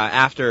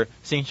after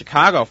seeing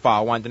Chicago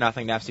fall 1-0 to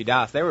FC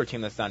Dallas. They were a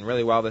team that's done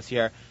really well this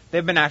year.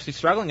 They've been actually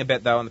struggling a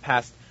bit though in the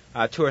past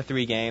 2 or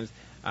 3 games.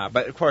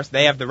 But of course,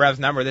 they have the Revs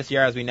number this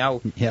year, as we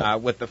know,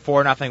 with the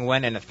 4-0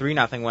 win and a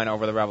 3-0 win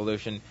over the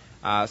Revolution.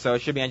 So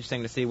it should be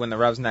interesting to see when the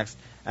Revs next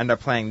end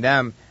up playing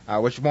them,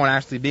 which won't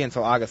actually be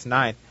until August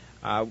 9th.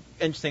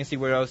 Interesting to see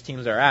where those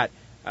teams are at.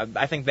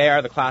 I think they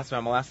are the class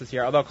of MLS this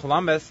year, although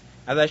Columbus,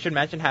 as I should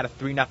mention, had a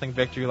 3-0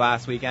 victory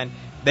last weekend.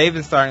 They've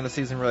been starting the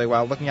season really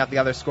well. Looking at the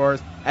other scores,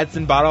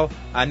 Edson Buttle,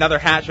 another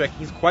hat-trick.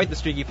 He's quite the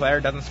streaky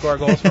player, doesn't score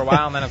goals for a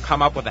while, and then he'll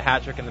come up with a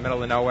hat-trick in the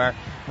middle of nowhere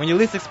when you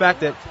least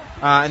expect it.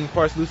 And, of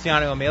course,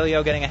 Luciano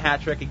Emilio getting a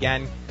hat-trick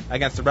again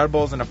against the Red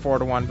Bulls in a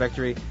 4-1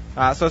 victory.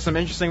 So some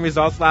interesting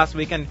results last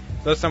weekend.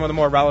 Those are some of the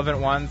more relevant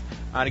ones.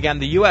 And again,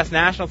 the U.S.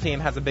 national team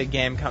has a big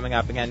game coming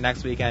up again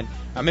next weekend.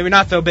 Maybe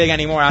not so big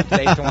anymore after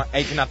the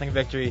 8-0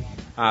 victory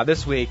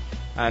this week.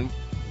 And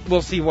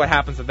we'll see what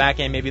happens with that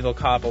game. Maybe they'll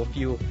call up a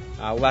few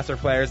lesser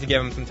players to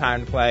give them some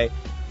time to play.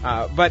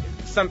 But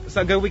some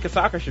good week of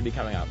soccer should be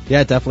coming up.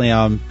 Yeah, definitely.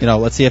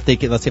 Let's see if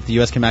the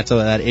U.S. can match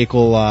that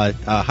equal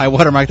high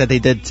watermark that they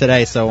did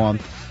today. So,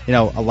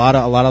 a lot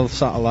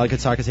of good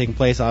soccer taking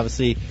place.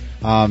 Obviously,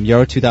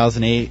 Euro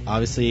 2008.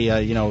 Obviously,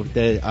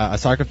 a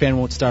soccer fan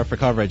won't start for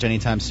coverage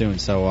anytime soon.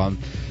 So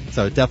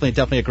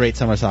definitely a great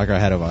summer soccer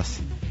ahead of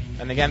us.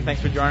 And again,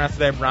 thanks for joining us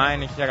today,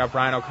 Brian. You can check out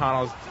Brian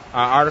O'Connell's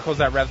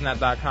articles at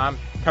RevsNet.com.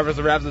 Covers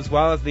the Revs as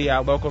well as the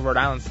local Rhode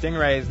Island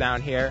Stingrays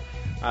down here.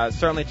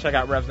 Certainly check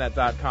out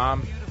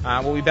RevsNet.com.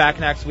 We'll be back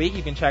next week.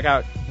 You can check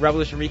out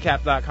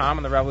RevolutionRecap.com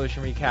and the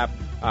Revolution Recap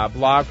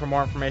blog for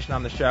more information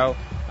on the show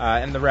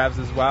and the Revs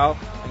as well.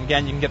 And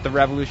again, you can get the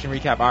Revolution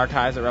Recap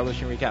archives at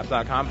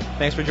RevolutionRecap.com.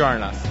 Thanks for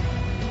joining us.